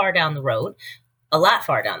little far down the road. A lot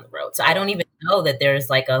far down the road. So I don't even know that there's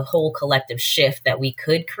like a whole collective shift that we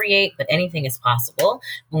could create, but anything is possible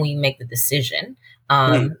when we make the decision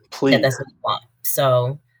that that's what we want.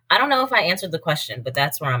 So I don't know if I answered the question, but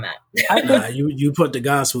that's where I'm at. You put the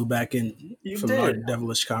gospel back in from our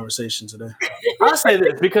devilish conversation today. I'll say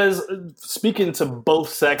this, because speaking to both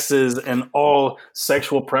sexes and all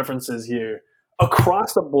sexual preferences here,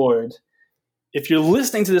 across the board, if you're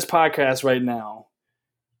listening to this podcast right now,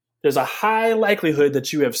 there's a high likelihood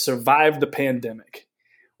that you have survived the pandemic,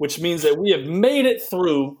 which means that we have made it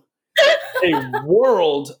through a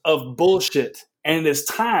world of bullshit. And it's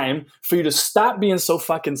time for you to stop being so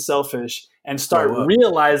fucking selfish and start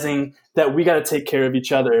realizing that we got to take care of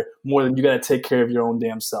each other more than you got to take care of your own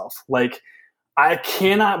damn self. Like, I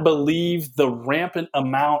cannot believe the rampant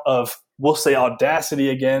amount of, we'll say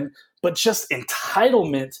audacity again, but just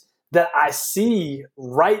entitlement that I see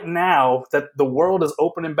right now that the world is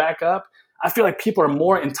opening back up. I feel like people are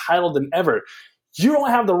more entitled than ever. You don't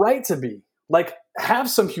have the right to be. Like, have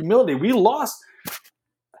some humility. We lost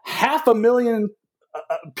 500,000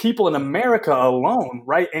 people in America alone,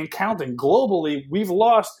 right? And counting. Globally, we've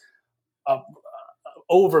lost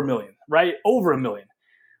over a million, right? Over a million.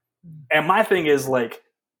 And my thing is, like,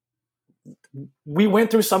 we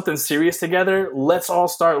went through something serious together. Let's all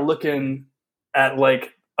start looking at,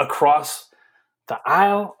 like, across the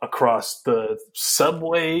aisle, across the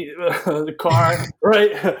subway the car,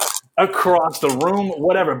 right? Across the room,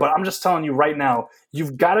 whatever. But I'm just telling you right now,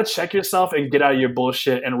 you've got to check yourself and get out of your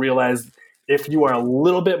bullshit and realize if you are a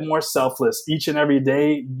little bit more selfless each and every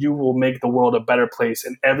day, you will make the world a better place.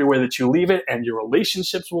 And everywhere that you leave it, and your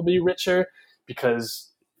relationships will be richer because,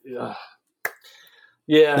 it's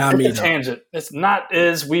a tangent. It's not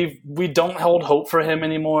as we don't hold hope for him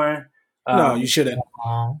anymore. No, you shouldn't.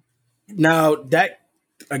 Now, that,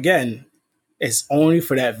 again, is only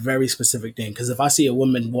for that very specific thing. Because if I see a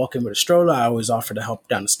woman walking with a stroller, I always offer to help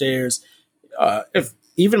down the stairs. If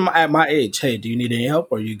even at my age, hey, do you need any help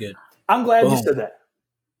or are you good? I'm glad you said that.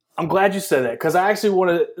 I'm glad you said that, because I actually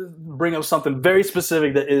want to bring up something very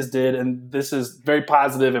specific that Iz did, and this is very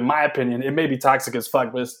positive in my opinion. It may be toxic as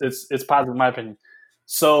fuck, but it's positive in my opinion.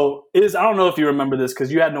 So, Iz, I don't know if you remember this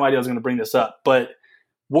because you had no idea I was going to bring this up, but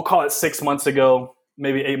we'll call it 6 months ago,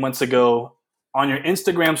 maybe 8 months ago, on your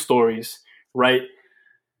Instagram stories, right,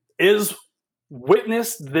 Iz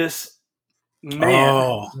witnessed this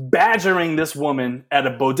man badgering this woman at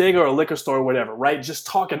a bodega or a liquor store or whatever, right? Just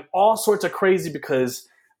talking all sorts of crazy because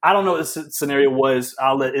I don't know what the scenario was.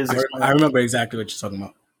 I'll let Iz explain. I remember exactly what you're talking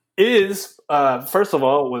about. Iz, first of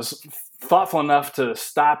all, was thoughtful enough to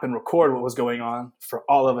stop and record what was going on for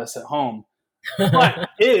all of us at home. But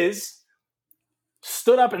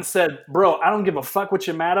stood up and said, bro, I don't give a fuck what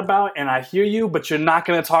you're mad about, and I hear you, but you're not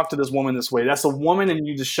going to talk to this woman this way. That's a woman, and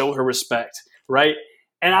you just show her respect, right?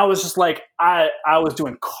 And I was just like, I was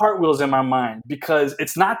doing cartwheels in my mind, because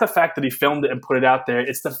it's not the fact that he filmed it and put it out there.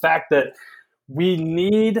 It's the fact that we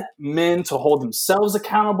need men to hold themselves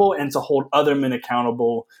accountable and to hold other men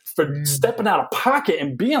accountable for stepping out of pocket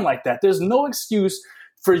and being like that. There's no excuse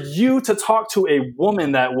for you to talk to a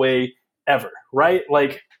woman that way ever, right?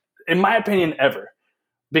 Like, in my opinion, ever.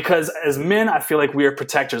 Because as men, I feel like we are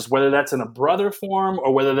protectors, whether that's in a brother form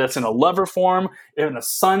or whether that's in a lover form, in a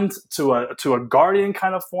son to a guardian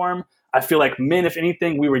kind of form. I feel like men, if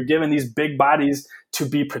anything, we were given these big bodies to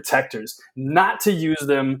be protectors, not to use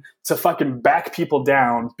them to fucking back people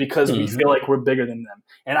down because we feel like we're bigger than them.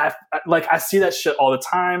 And I see that shit all the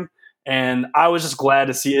time. And I was just glad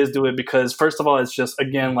to see Iz do it, because first of all, it's just,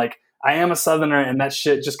 again, like, I am a Southerner, and that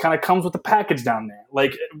shit just kind of comes with the package down there.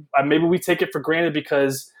 Like, maybe we take it for granted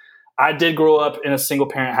because I did grow up in a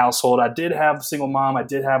single-parent household. I did have a single mom. I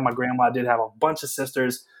did have my grandma. I did have a bunch of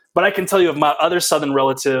sisters. But I can tell you of my other Southern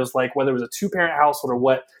relatives, like whether it was a two-parent household or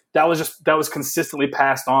what, that was consistently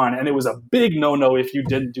passed on, and it was a big no-no if you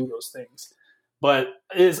didn't do those things. But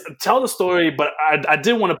tell the story. But I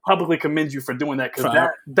did want to publicly commend you for doing that, because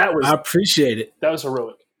that was, I appreciate it. That was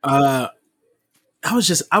heroic. I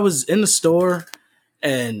was in the store,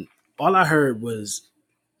 and all I heard was,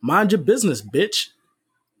 mind your business, bitch.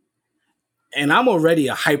 And I'm already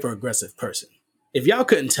a hyper aggressive person. If y'all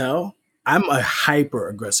couldn't tell, I'm a hyper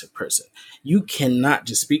aggressive person. You cannot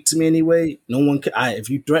just speak to me anyway. No one can.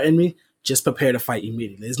 If you threaten me, just prepare to fight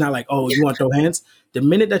immediately. It's not like, oh, you want to throw hands? The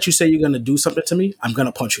minute that you say you're going to do something to me, I'm going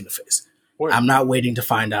to punch you in the face. Word. I'm not waiting to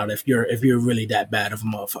find out if you're really that bad of a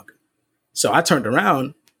motherfucker. So I turned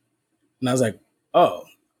around, and I was like, oh,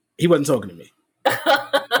 he wasn't talking to me.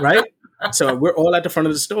 Right? So we're all at the front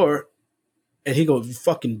of the store, and he goes, you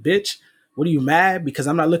fucking bitch. What are you, mad because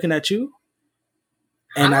I'm not looking at you?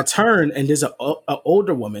 And I turn, and there's an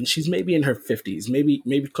older woman. She's maybe in her 50s,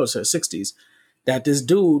 maybe close to her 60s, that this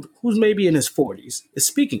dude, who's maybe in his 40s, is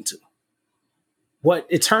speaking to. What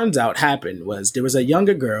it turns out happened was there was a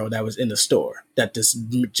younger girl that was in the store that this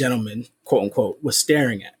gentleman, quote unquote, was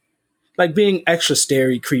staring at. Like being extra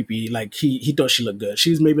starey, creepy. Like he thought she looked good. She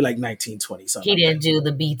was maybe like 19, 20 something. He didn't do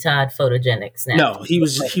the B. Todd photogenic snap. No, he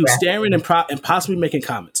was staring and possibly making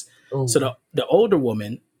comments. Ooh. So the older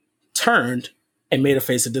woman turned and made a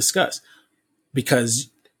face of disgust, because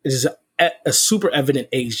there's a super evident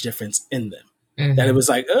age difference in them. Mm-hmm. That it was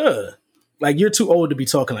like, like you're too old to be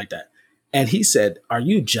talking like that. And he said, are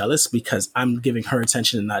you jealous because I'm giving her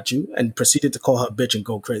attention and not you? And proceeded to call her a bitch and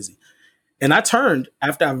go crazy. And I turned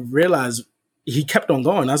after I realized he kept on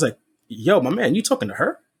going. I was like, yo, my man, you talking to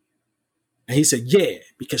her? And he said, yeah,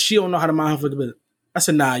 because she don't know how to mind her for the business. I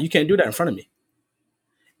said, nah, you can't do that in front of me.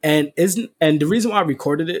 And the reason why I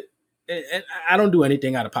recorded it, and I don't do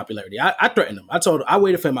anything out of popularity. I threatened him. I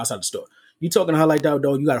waited for him outside the store. You talking to her like that,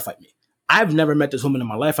 dog, you got to fight me. I've never met this woman in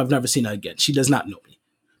my life. I've never seen her again. She does not know me.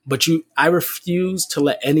 But I refuse to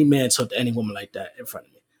let any man talk to any woman like that in front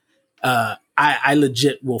of me. I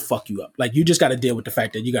legit will fuck you up. Like, you just got to deal with the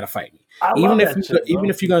fact that you got to fight me. Even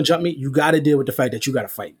if you're going to jump me, you got to deal with the fact that you got to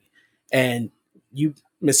fight me. And you,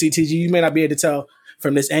 Miss CTG, you may not be able to tell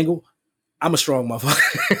from this angle, I'm a strong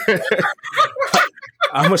motherfucker.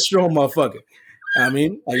 I'm a strong motherfucker. I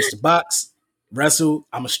mean, I used to box, wrestle.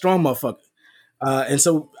 I'm a strong motherfucker. And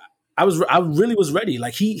so I really was ready.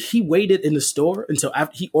 Like he waited in the store until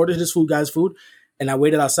after he ordered his guys' food, and I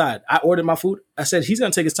waited outside. I ordered my food. I said, he's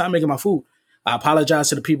going to take his time making my food. I apologize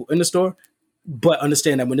to the people in the store, but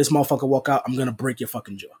understand that when this motherfucker walk out, I'm going to break your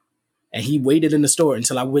fucking jaw. And he waited in the store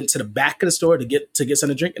until I went to the back of the store to get something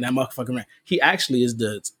to drink, and that motherfucker ran. He actually is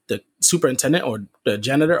the superintendent or the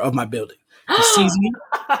janitor of my building. He sees me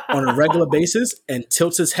on a regular basis and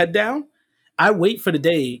tilts his head down. I wait for the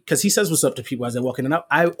day, because he says what's up to people as they're walking in and out.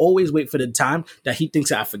 I always wait for the time that he thinks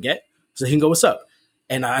that I forget, so he can go, what's up?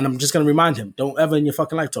 And I'm just going to remind him, don't ever in your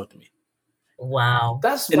fucking life talk to me. Wow.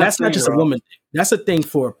 That's not just a woman thing. That's a thing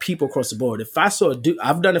for people across the board. If I saw a dude,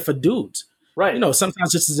 I've done it for dudes. Right. You know,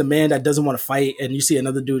 sometimes just as a man that doesn't want to fight, and you see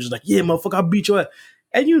another dude just like, yeah, motherfucker, I'll beat your ass.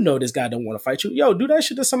 And you know this guy don't want to fight you. Yo, do that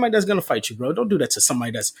shit to somebody that's going to fight you, bro. Don't do that to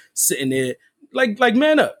somebody that's sitting there. Like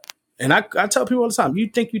man up. And I tell people all the time, you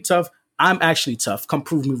think you tough, I'm actually tough. Come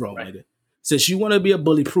prove me wrong, nigga. Since you want to be a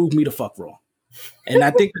bully, prove me the fuck wrong. And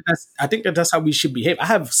I think that's how we should behave. I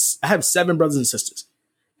have 7 brothers and sisters.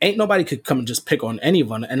 Ain't nobody could come and just pick on any of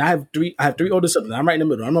them. And I have three older siblings. I'm right in the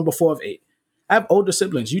middle. I'm number 4 of 8. I have older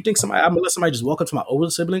siblings. You think I'm gonna let somebody just walk up to my older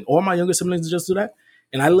sibling or my younger siblings and just do that?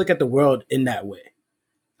 And I look at the world in that way.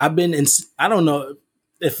 I've been in, I don't know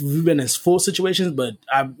if we've been in full situations, but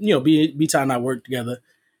B-Ty and I work together.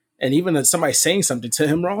 And even if somebody's saying something to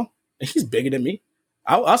him wrong, and he's bigger than me,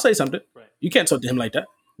 I'll say something. Right. You can't talk to him like that.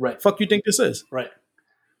 Right. Fuck you think this is? Right.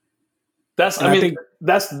 I think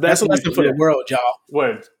that's a lesson for the world, y'all.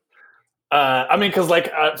 Word.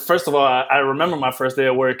 Because first of all, I remember my first day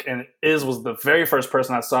at work, and Iz was the very first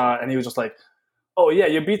person I saw, and he was just like, "Oh yeah,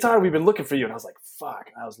 you're B-Ty. We've been looking for you." And I was like, "Fuck!"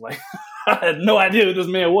 And I was like, I had no idea who this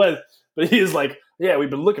man was, but he was like, "Yeah, we've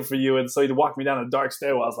been looking for you." And so he walked me down a dark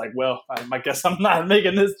stairwell. I was like, "Well, I guess I'm not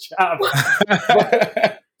making this job."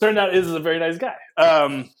 Turned out Iz is a very nice guy.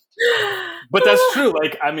 But that's true.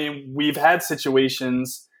 We've had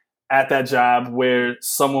situations at that job where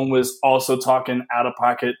someone was also talking out of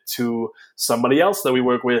pocket to somebody else that we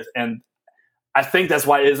work with. And I think that's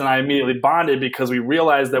why Iz and I immediately bonded, because we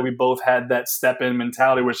realized that we both had that step in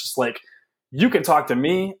mentality where it's just like, you can talk to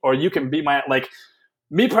me or you can beat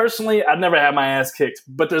me personally, I've never had my ass kicked,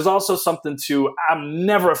 but there's also something to, I'm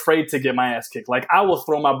never afraid to get my ass kicked. Like, I will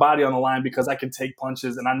throw my body on the line because I can take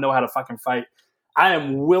punches and I know how to fucking fight. I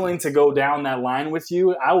am willing to go down that line with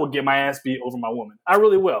you. I will get my ass beat over my woman. I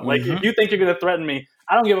really will. Like, if you think you're going to threaten me,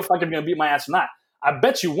 I don't give a fuck if you're going to beat my ass or not. I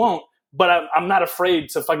bet you won't, but I'm not afraid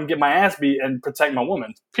to fucking get my ass beat and protect my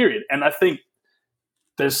woman, period. And I think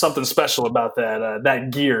there's something special about that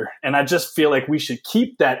gear. And I just feel like we should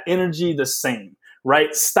keep that energy the same,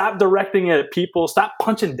 right? Stop directing it at people. Stop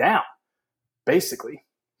punching down, basically.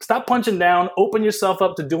 Stop punching down. Open yourself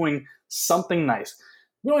up to doing something nice.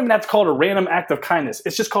 You don't even have to call it a random act of kindness.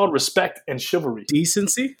 It's just called respect and chivalry.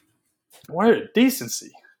 Decency? Word,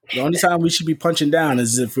 decency. The only time we should be punching down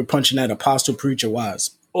is if we're punching at apostle, preacher,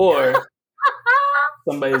 wise. Or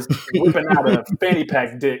somebody's whipping out a fanny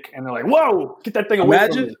pack dick and they're like, "Whoa, get that thing away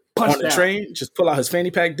from me." Punch on the train, just pull out his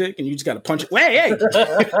fanny pack dick and you just got to punch it. Hey!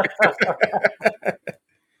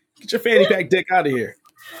 Get your fanny pack dick out of here.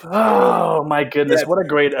 Oh my goodness! What a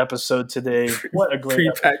great episode today! What a great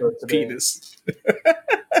episode today. Penis.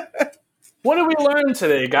 What did we learn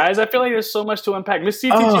today, guys? I feel like there's so much to unpack. Miss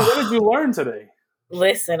CTG, what did you learn today?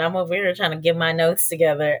 Listen, I'm over here trying to get my notes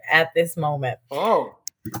together at this moment. Oh.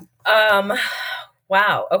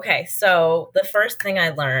 Wow. Okay. So the first thing I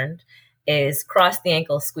learned is cross the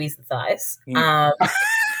ankle, squeeze the thighs.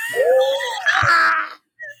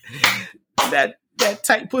 That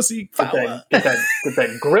tight pussy power. Get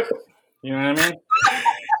that grip. You know what I mean?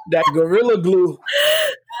 That gorilla glue.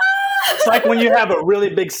 It's like when you have a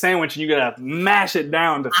really big sandwich and you gotta mash it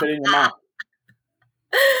down to fit in your mouth.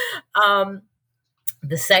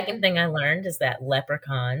 The second thing I learned is that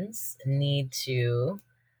leprechauns need to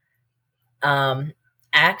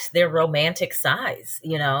act their romantic size,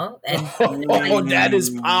 and that is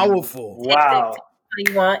powerful. Wow.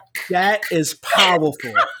 That is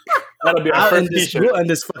powerful. That'll be our first t-shirt. We'll end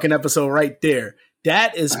this fucking episode right there.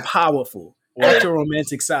 That is powerful. Act your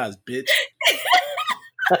romantic size, bitch.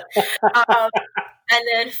 And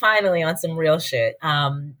then finally, on some real shit,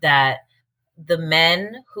 that the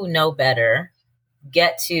men who know better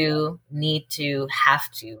need to have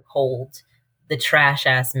to hold the trash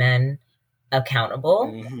ass men accountable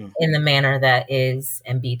in the manner that Iz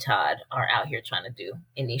and B-Todd are out here trying to do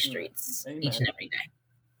in these streets each and every day.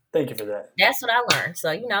 Thank you for that. That's what I learned. So,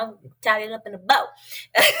 tie it up in a bow.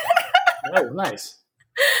 Oh, nice.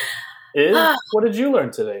 Iz, what did you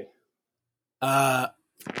learn today?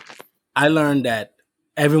 I learned that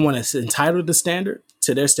everyone is entitled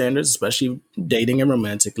to their standards, especially dating and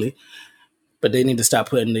romantically, but they need to stop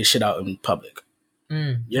putting this shit out in public.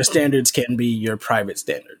 Your standards can be your private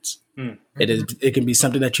standards. It can be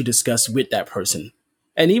something that you discuss with that person.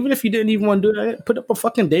 And even if you didn't even want to do that, put up a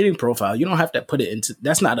fucking dating profile. You don't have to put it into,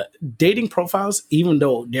 that's not dating profiles, even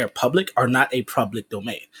though they're public, are not a public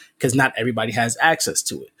domain because not everybody has access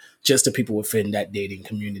to it. Just the people within that dating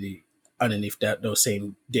community underneath those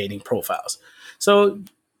same dating profiles. So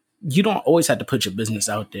you don't always have to put your business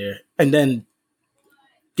out there and then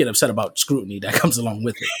get upset about scrutiny that comes along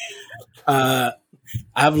with it.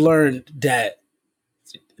 I've learned that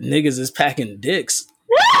niggas is packing dicks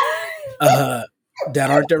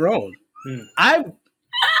that aren't their own.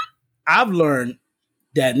 I've learned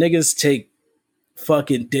that niggas take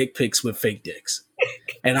fucking dick pics with fake dicks.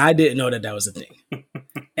 And I didn't know that was a thing.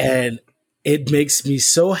 And it makes me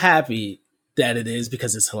so happy that it is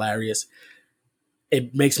because it's hilarious.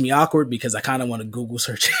 It makes me awkward because I kind of want to Google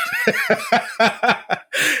search it.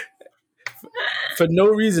 For no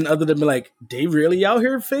reason other than be like, they really out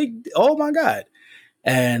here fake? Oh my God.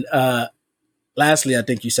 And lastly, I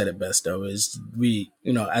think you said it best though, is we,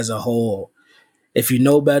 as a whole, if you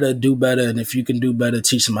know better, do better. And if you can do better,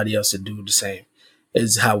 teach somebody else to do the same,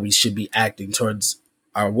 is how we should be acting towards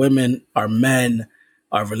our women, our men,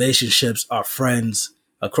 our relationships, our friends,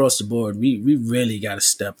 across the board. We really got to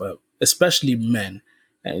step up, especially men.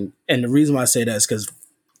 And the reason why I say that is because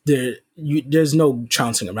there's no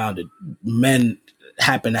trouncing around it. Men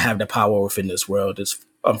happen to have the power within this world. It's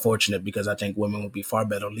unfortunate because I think women would be far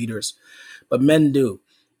better leaders, but men do.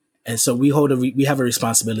 And so we have a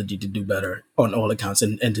responsibility to do better on all accounts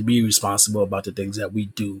and to be responsible about the things that we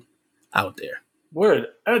do out there. Word.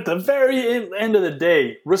 At the very end of the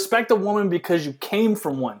day, respect a woman because you came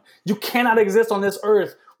from one. You cannot exist on this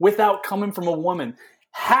earth without coming from a woman.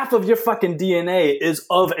 Half of your fucking DNA is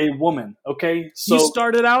of a woman, okay? So you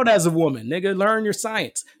started out as a woman, nigga. Learn your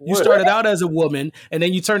science. You started out as a woman, and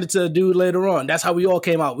then you turned into a dude later on. That's how we all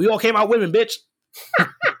came out. We all came out women, bitch.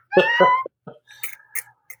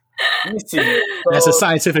 Let me see. So, that's a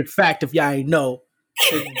scientific fact if y'all ain't know.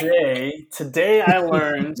 Today I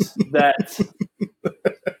learned that...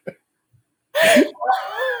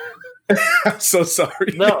 I'm so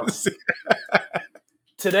sorry. No.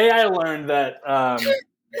 Today I learned that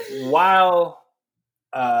while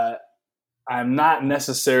I'm not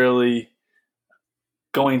necessarily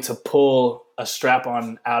going to pull a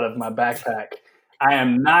strap-on out of my backpack, I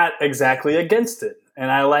am not exactly against it.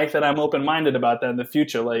 And I like that I'm open-minded about that in the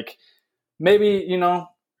future. Like, maybe, you know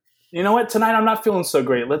what? Tonight I'm not feeling so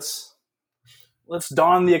great. Let's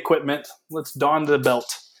don the equipment. Let's don the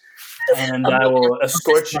belt. And I will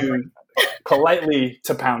escort you politely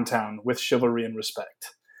to Pound Town with chivalry and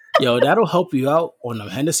respect. Yo, that'll help you out on the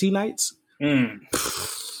Hennessy nights. Oh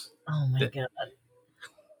my God.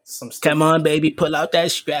 Come on, baby, pull out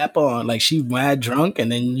that strap on. Like, she mad drunk,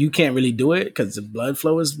 and then you can't really do it because the blood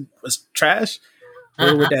flow was trash.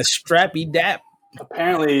 With that strappy dap.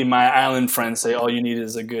 Apparently, my island friends say all you need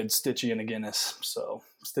is a good Stitchy and a Guinness. So,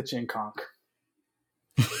 Stitchy and Conch.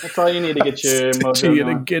 That's all you need to get your Stitchy and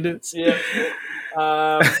a Guinness. Yeah.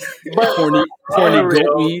 But horny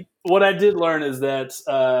goat weed. What I did learn is that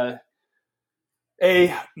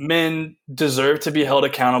men deserve to be held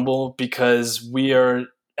accountable because we are,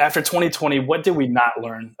 after 2020, what did we not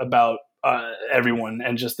learn about everyone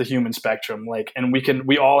and just the human spectrum? Like, and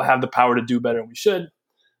we all have the power to do better, and we should.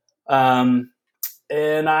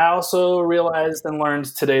 And I also realized and learned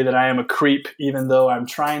today that I am a creep, even though I'm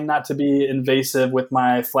trying not to be invasive with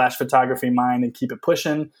my flash photography mind and keep it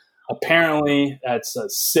pushing. Apparently, that's a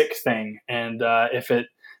sick thing. And if it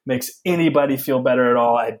makes anybody feel better at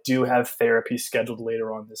all, I do have therapy scheduled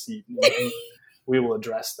later on this evening. We will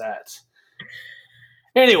address that.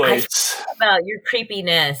 Anyways. About your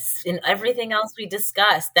creepiness and everything else we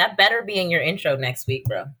discussed. That better be in your intro next week,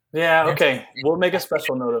 bro. Yeah, okay. We'll make a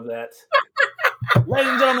special note of that. Ladies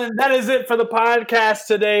and gentlemen, that is it for the podcast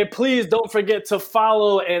today. Please don't forget to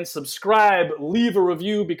follow and subscribe. Leave a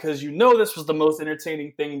review because you know this was the most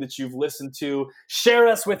entertaining thing that you've listened to. Share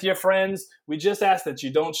us with your friends. We just ask that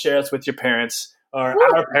you don't share us with your parents, or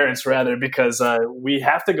our parents rather, because we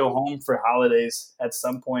have to go home for holidays at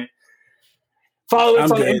some point. Follow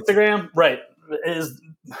us on Instagram. Right.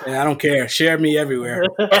 I don't care. Share me everywhere.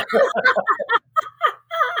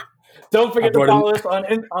 Don't forget to follow us on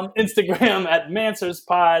Instagram at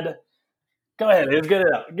MancersPod. Go ahead. Let's get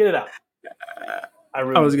it out. Get it out. I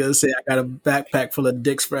was going to say I got a backpack full of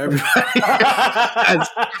dicks for everybody.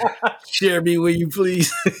 Share me, will you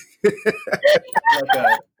please?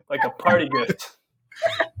 like a party gift.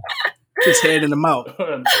 Just handing them out.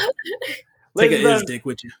 Take his dick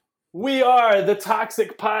with you. We are the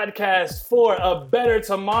Toxic Podcast for a better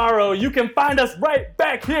tomorrow. You can find us right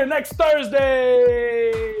back here next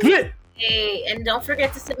Thursday. Hey, and don't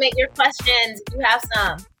forget to submit your questions if you have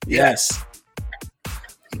some. Yes.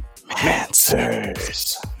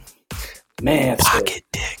 Mancers. Pocket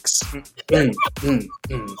dicks.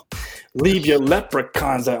 Leave your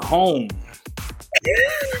leprechauns at home.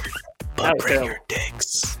 But bring your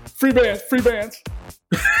dicks. Free bands. Free bands.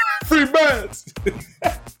 Free bands.